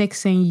question 6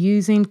 saying,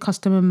 using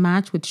customer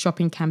match with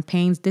shopping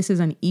campaigns, this is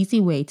an easy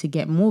way to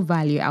get more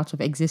value out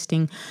of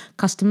existing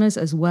customers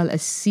as well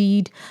as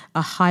seed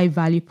a high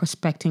value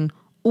prospecting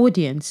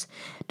audience.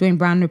 Dwayne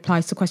Brown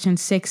replies to question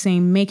 6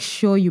 saying, make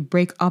sure you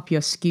break up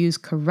your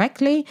SKUs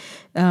correctly.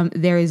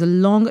 There is a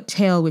long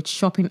tail with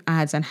shopping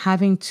ads, and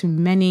having too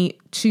many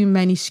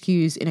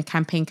SKUs in a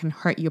campaign can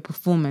hurt your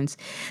performance.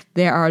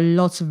 There are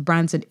lots of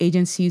brands and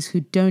agencies who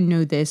don't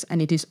know this,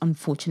 and it is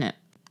unfortunate.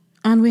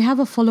 And we have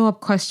a follow-up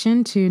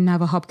question to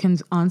Nava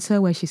Hopkins' answer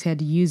where she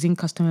said, using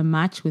customer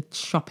match with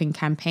shopping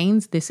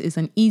campaigns, this is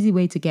an easy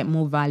way to get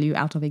more value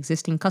out of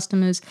existing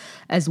customers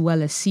as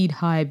well as seed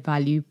high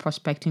value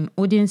prospecting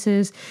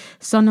audiences.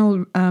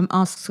 Sunil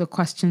asks a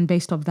question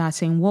based off that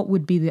saying, what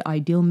would be the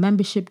ideal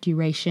membership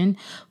duration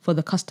for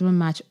the customer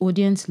match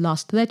audience?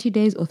 Last 30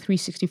 days or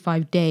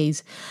 365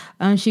 days?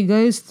 And she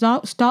goes,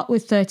 start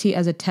with 30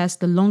 as a test.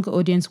 The longer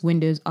audience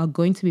windows are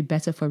going to be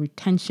better for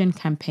retention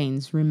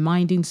campaigns,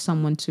 reminding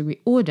someone to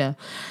reorder.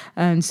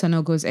 And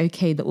Sunil goes,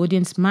 okay, the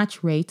audience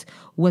match rate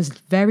was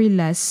very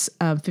less,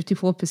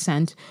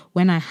 54%,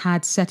 when I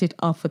had set it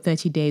up for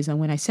 30 days. And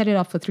when I set it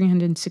up for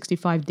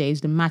 365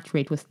 days, the match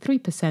rate was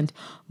 3%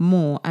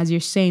 more. As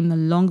you're saying, the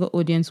longer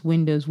audience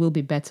windows will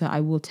be better. I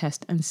will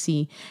test and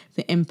see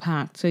the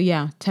impact. So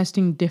yeah,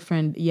 testing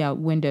different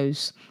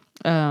windows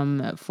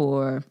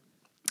for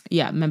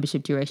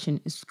membership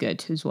duration is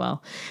good as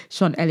well.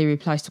 Sean Ellie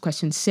replies to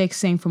question 6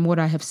 saying, from what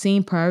I have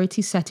seen,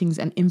 priority settings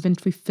and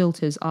inventory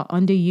filters are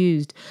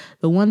underused.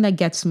 The one that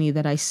gets me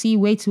that I see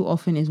way too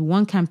often is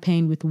one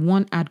campaign with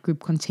one ad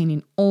group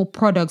containing all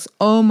products.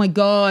 Oh my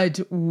God,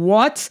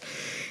 what?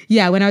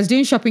 Yeah, when I was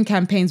doing shopping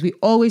campaigns, we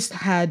always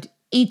had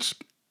each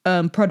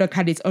product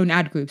had its own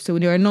ad group. So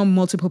there are no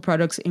multiple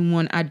products in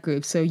one ad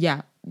group. So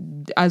yeah,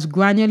 as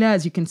granular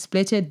as you can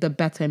split it, the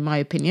better in my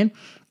opinion.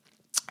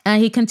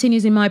 And he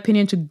continues, in my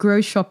opinion, to grow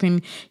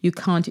shopping, you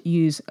can't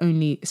use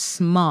only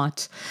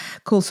smart.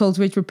 Cole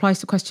Salisbury replies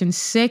to question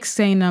 6,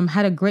 saying,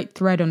 had a great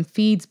thread on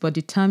feeds, but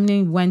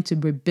determining when to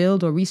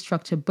rebuild or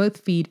restructure both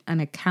feed and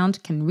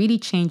account can really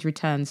change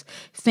returns.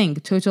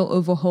 Think total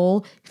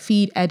overhaul,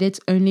 feed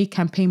edits only,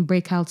 campaign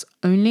breakouts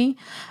only.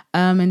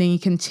 And then he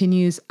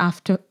continues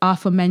after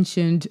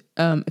aforementioned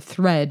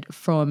thread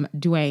from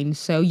Dwayne.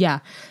 So yeah,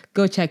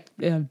 go check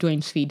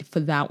Dwayne's feed for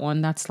that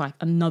one. That's like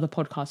another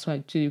podcast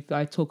where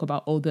I talk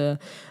about all the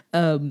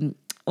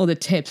all the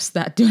tips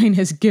that Dwayne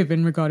has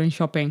given regarding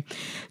shopping.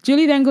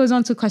 Julie then goes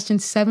on to question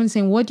 7,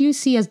 saying, what do you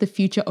see as the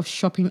future of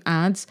shopping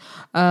ads?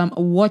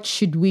 What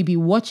should we be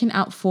watching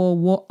out for?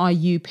 What are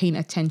you paying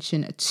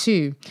attention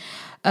to?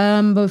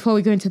 But before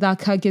we go into that,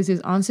 Kurt gives his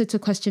answer to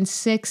question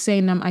 6,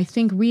 saying, I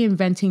think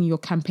reinventing your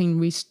campaign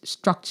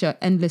restructure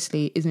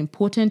endlessly is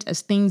important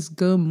as things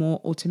go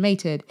more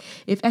automated.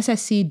 If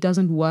SSC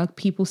doesn't work,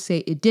 people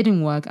say it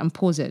didn't work and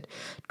pause it.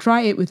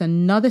 Try it with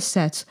another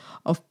set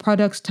of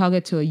products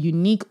targeted to a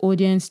unique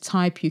audience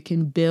type you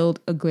can build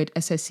a great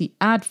SSC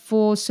ad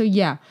for. So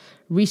yeah,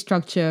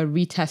 restructure,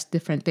 retest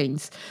different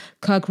things.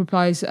 Kirk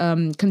replies,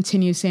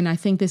 continues saying, I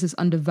think this is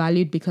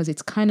undervalued because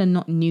it's kind of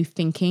not new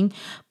thinking,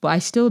 but I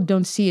still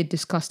don't see it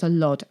discussed a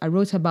lot. I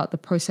wrote about the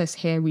process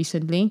here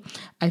recently.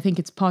 I think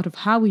it's part of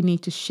how we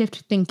need to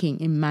shift thinking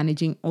in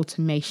managing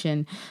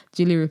automation.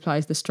 Julie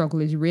replies, the struggle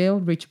is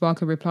real. Rich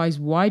Barker replies,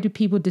 why do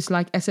people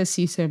dislike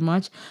SSC so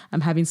much?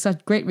 I'm having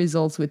such great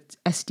results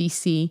with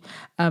SDC.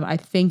 I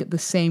think the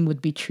same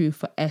would be true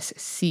for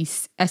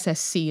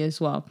SSC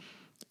as well.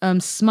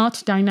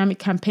 Smart Dynamic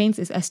Campaigns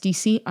is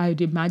SDC, I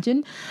would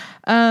imagine.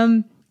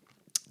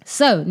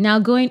 So now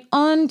going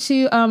on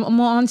to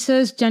more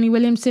answers. Jenny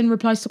Williamson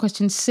replies to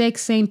question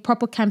 6, saying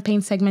proper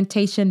campaign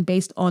segmentation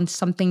based on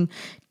something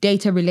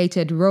data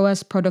related,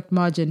 ROAS, product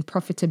margin,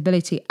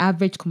 profitability,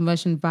 average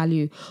conversion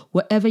value,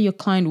 whatever your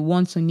client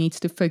wants or needs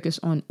to focus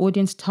on.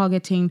 Audience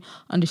targeting,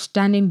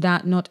 understanding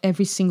that not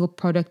every single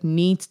product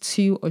needs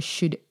to or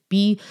should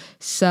be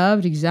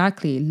served.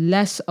 Exactly.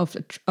 Less of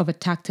a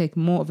tactic,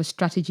 more of a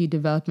strategy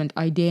development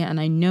idea. And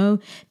I know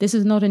this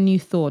is not a new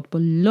thought,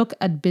 but look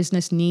at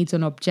business needs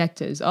and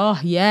objectives. Oh,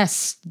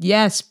 yes.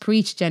 Yes.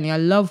 Preach, Jenny. I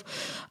love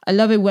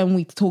it when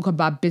we talk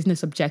about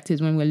business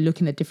objectives, when we're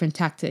looking at different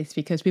tactics,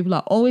 because people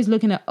are always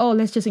looking at,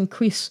 let's just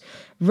increase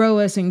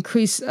ROAS,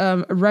 increase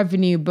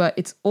revenue, but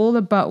it's all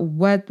about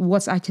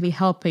what's actually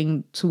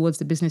helping towards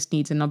the business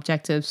needs and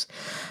objectives.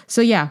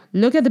 So yeah,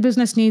 look at the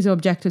business needs or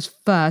objectives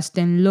first,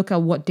 then look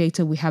at what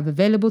data we have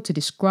available to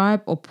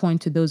describe or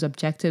point to those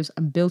objectives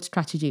and build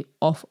strategy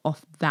off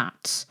of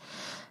that.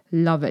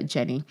 Love it,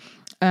 Jenny.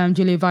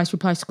 Julia Weiss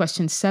replies to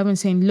question 7,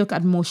 saying, look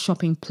at More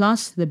Shopping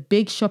Plus. The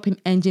big shopping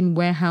engine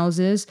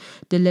warehouses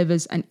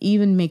delivers and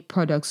even make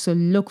products. So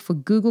look for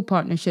Google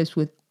partnerships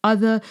with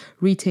other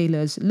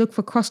retailers. Look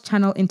for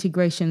cross-channel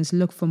integrations.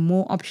 Look for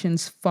more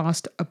options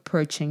fast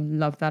approaching.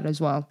 Love that as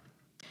well.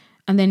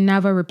 And then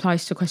Nava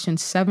replies to question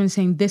 7,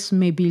 saying this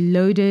may be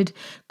loaded.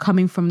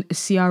 Coming from a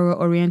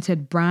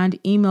CRO-oriented brand,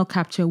 email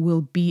capture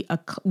will be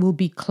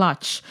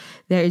clutch.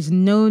 There is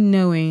no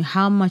knowing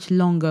how much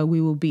longer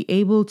we will be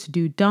able to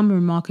do dumb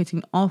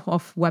remarketing off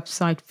of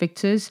website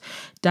fixtures,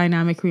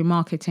 dynamic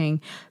remarketing.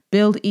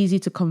 Build easy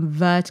to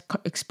convert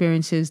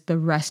experiences. The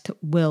rest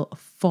will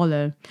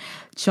follow.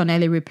 Sean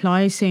Ellie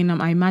replies saying,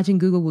 I imagine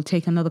Google will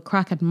take another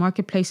crack at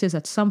marketplaces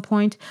at some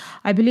point.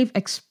 I believe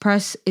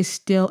Express is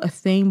still a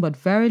thing, but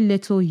very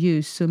little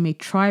use. So may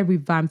try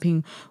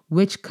revamping,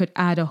 which could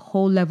add a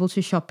whole level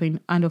to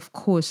shopping and of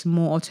course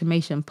more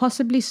automation,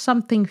 possibly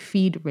something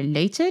feed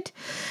related.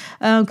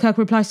 Kirk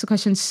replies to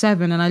question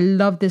 7, and I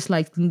love this. He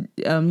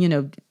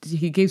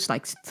gives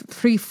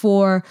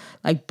 3-4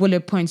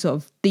 bullet points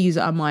of these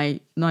are my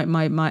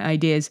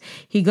ideas.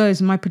 He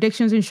goes, my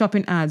predictions in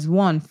shopping ads.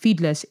 1,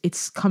 feedless.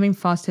 It's coming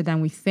faster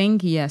than we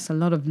think. Yes, a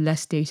lot of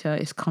less data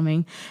is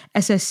coming.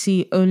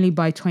 SSC only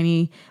by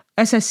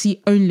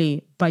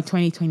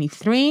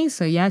 2023.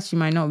 So yes, you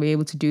might not be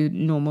able to do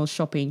normal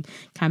shopping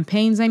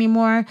campaigns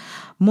anymore.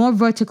 More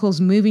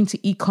verticals moving to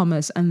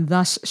e-commerce and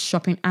thus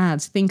shopping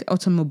ads. Think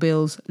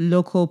automobiles,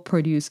 local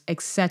produce,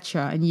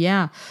 etc. And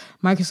yeah,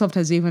 Microsoft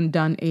has even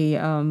done a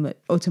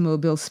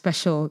automobile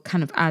special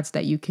kind of ads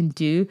that you can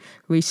do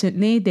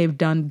recently.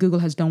 Google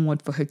has done one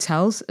for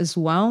hotels as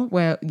well,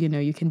 where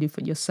you can do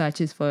for your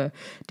searches for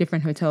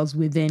different hotels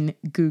within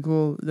the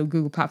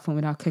Google platform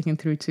without clicking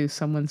through to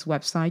someone's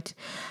website.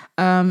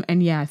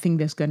 And yeah, I think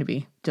there's going to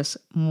be just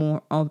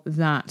more of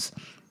that.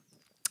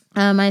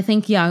 I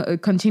think,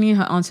 continuing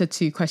her answer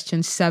to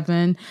question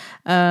 7,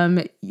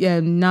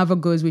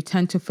 Nava goes, we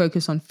tend to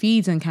focus on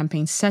feeds and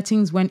campaign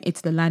settings when it's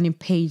the landing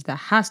page that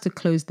has to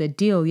close the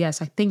deal. Yes,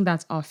 I think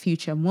that's our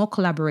future. More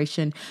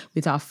collaboration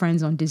with our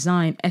friends on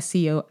design,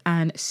 SEO,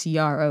 and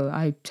CRO.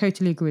 I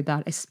totally agree with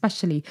that,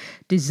 especially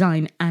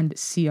design and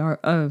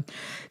CRO.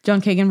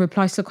 John Kagan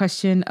replies to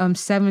question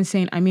 7,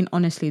 saying,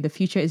 honestly, the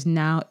future is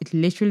now. It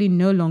literally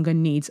no longer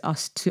needs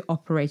us to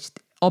operate.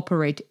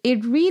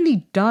 It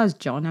really does,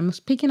 John. I'm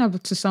speaking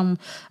up to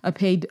a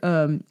paid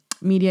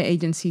media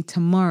agency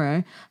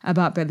tomorrow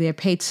about their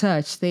paid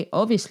search. They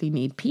obviously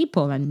need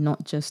people and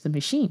not just the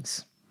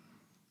machines.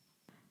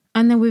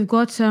 And then we've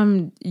got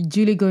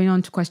Julie going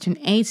on to question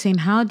 8 saying,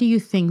 how do you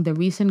think the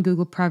recent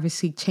Google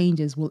privacy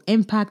changes will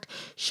impact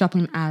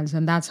shopping ads?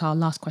 And that's our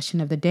last question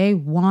of the day.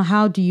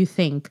 How do you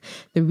think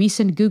the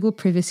recent Google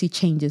privacy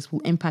changes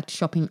will impact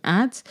shopping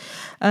ads?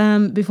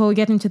 Before we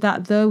get into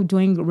that, though,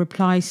 doing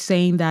replies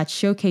saying that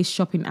Showcase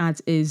shopping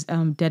ads is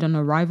dead on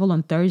arrival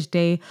on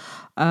Thursday,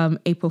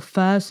 April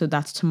 1st. So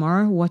that's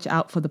tomorrow. Watch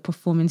out for the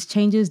performance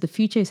changes. The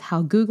future is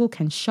how Google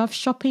can shove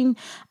shopping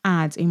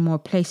ads in more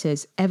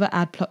places.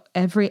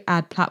 Every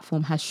ad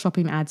platform has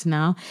shopping ads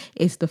now.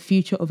 It's the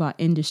future of our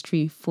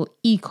industry for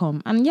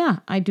e-com. And yeah,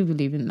 I do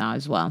believe in that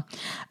as well.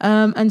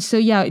 And so,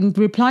 yeah, in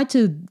reply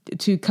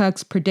to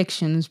Kirk's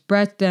predictions,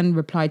 Brett then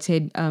replied,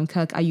 said,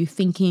 Kirk, are you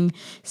thinking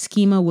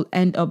schema will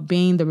end up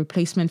being the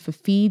replacement for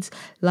feeds?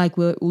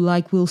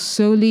 We'll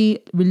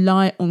solely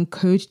rely on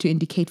code to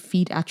indicate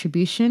feed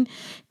attribution?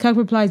 Kirk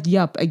replies,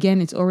 yup,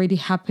 again, it's already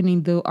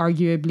happening, though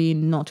arguably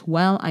not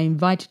well. I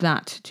invite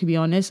that, to be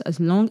honest, as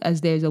long as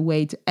there's a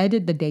way to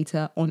edit the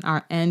data on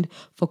our end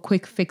for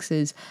quick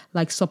fixes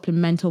like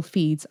supplemental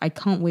feeds. I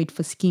can't wait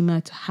for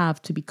schema to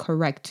have to be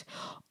correct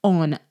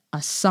on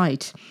a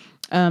site.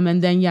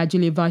 And then, yeah,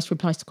 Julia Weiss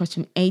replies to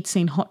question 8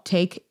 saying, hot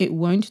take, it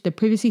won't. The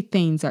privacy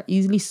things are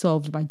easily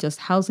solved by just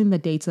housing the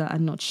data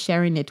and not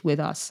sharing it with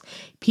us.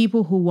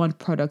 People who want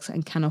products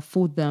and can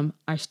afford them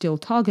are still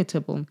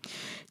targetable.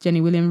 Jenny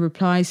William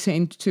replies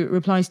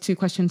to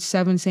question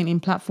 7 saying,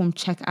 in platform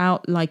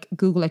checkout like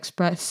Google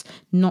Express,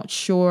 not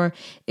sure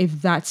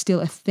if that's still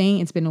a thing.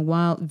 It's been a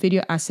while.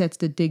 Video assets,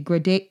 the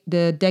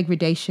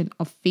degradation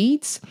of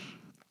feeds.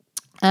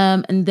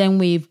 And then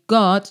we've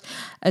got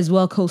as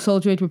well Cole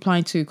Soldrate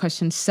replying to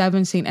question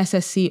 7 saying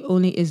SSC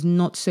only is a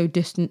not so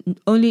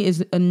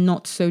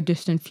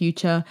distant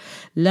future.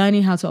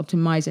 Learning how to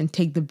optimize and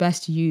take the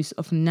best use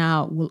of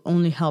now will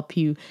only help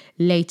you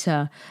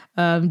later.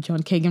 John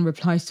Kagan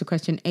replies to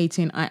question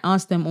 18. I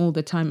ask them all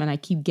the time and I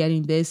keep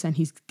getting this, and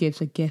he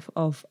gives a gif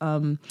of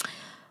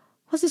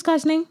what's this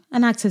guy's name?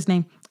 An actor's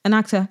name. An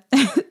actor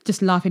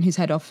just laughing his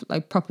head off,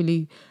 like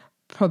probably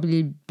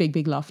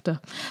big laughter.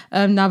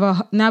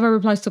 Nava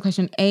replies to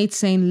question 8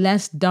 saying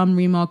less dumb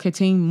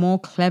remarketing, more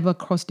clever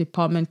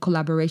cross-department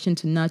collaboration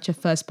to nurture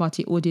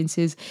first-party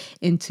audiences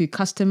into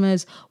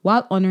customers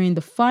while honoring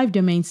the 5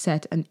 domain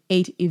set and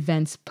 8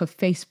 events per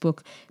Facebook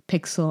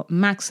pixel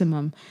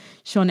maximum.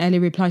 Sean Ellie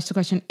replies to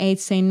question 8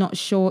 saying not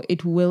sure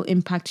it will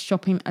impact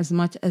shopping as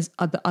much as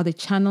other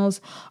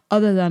channels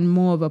other than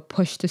more of a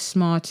push to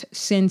smart,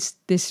 since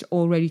this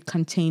already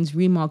contains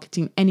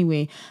remarketing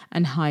anyway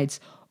and hides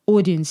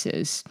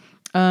audiences.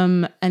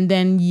 And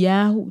then,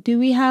 yeah, do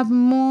we have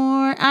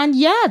more? And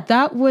yeah,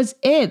 that was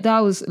it. That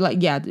was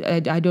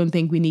I don't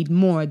think we need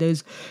more.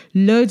 There's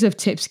loads of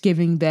tips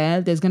giving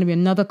there. There's going to be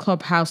another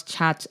Clubhouse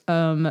chat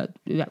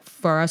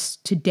for us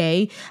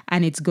today,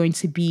 and it's going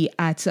to be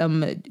at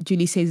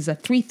Julie says it's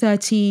at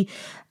 3:30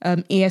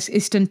 AS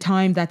Eastern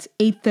time. That's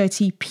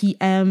 8:30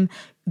 p.m.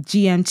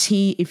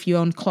 GMT if you're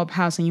on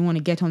Clubhouse and you want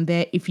to get on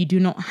there. If you do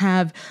not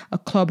have a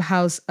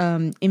Clubhouse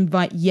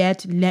invite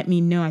yet, let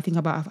me know. I think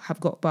I've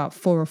got about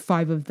 4 or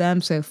 5 of them.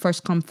 So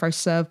first come,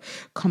 first serve,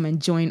 come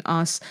and join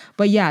us.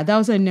 But yeah, that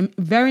was a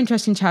very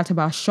interesting chat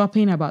about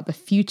shopping, about the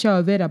future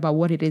of it, about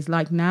what it is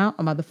like now,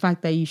 about the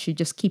fact that you should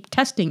just keep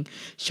testing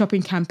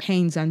shopping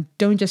campaigns and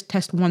don't just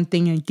test one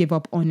thing and give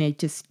up on it.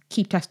 Just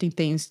keep testing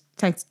things,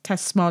 test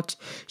smart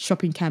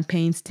shopping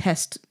campaigns,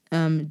 test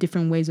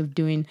different ways of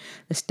doing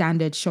the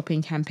standard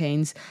shopping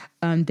campaigns.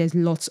 There's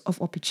lots of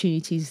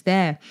opportunities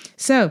there.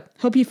 So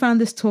hope you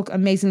found this talk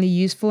amazingly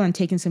useful and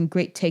taken some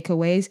great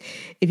takeaways.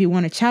 If you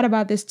want to chat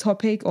about this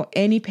topic or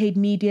any paid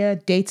media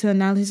data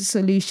analysis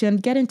solution,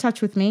 get in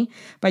touch with me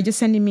by just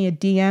sending me a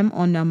DM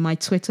on my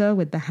Twitter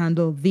with the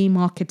handle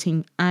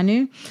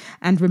TheMarketingAnu.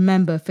 And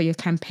remember, for your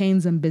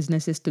campaigns and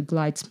businesses to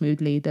glide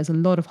smoothly, there's a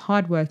lot of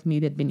hard work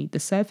needed beneath the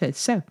surface.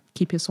 So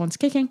keep your swans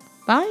kicking.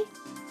 Bye.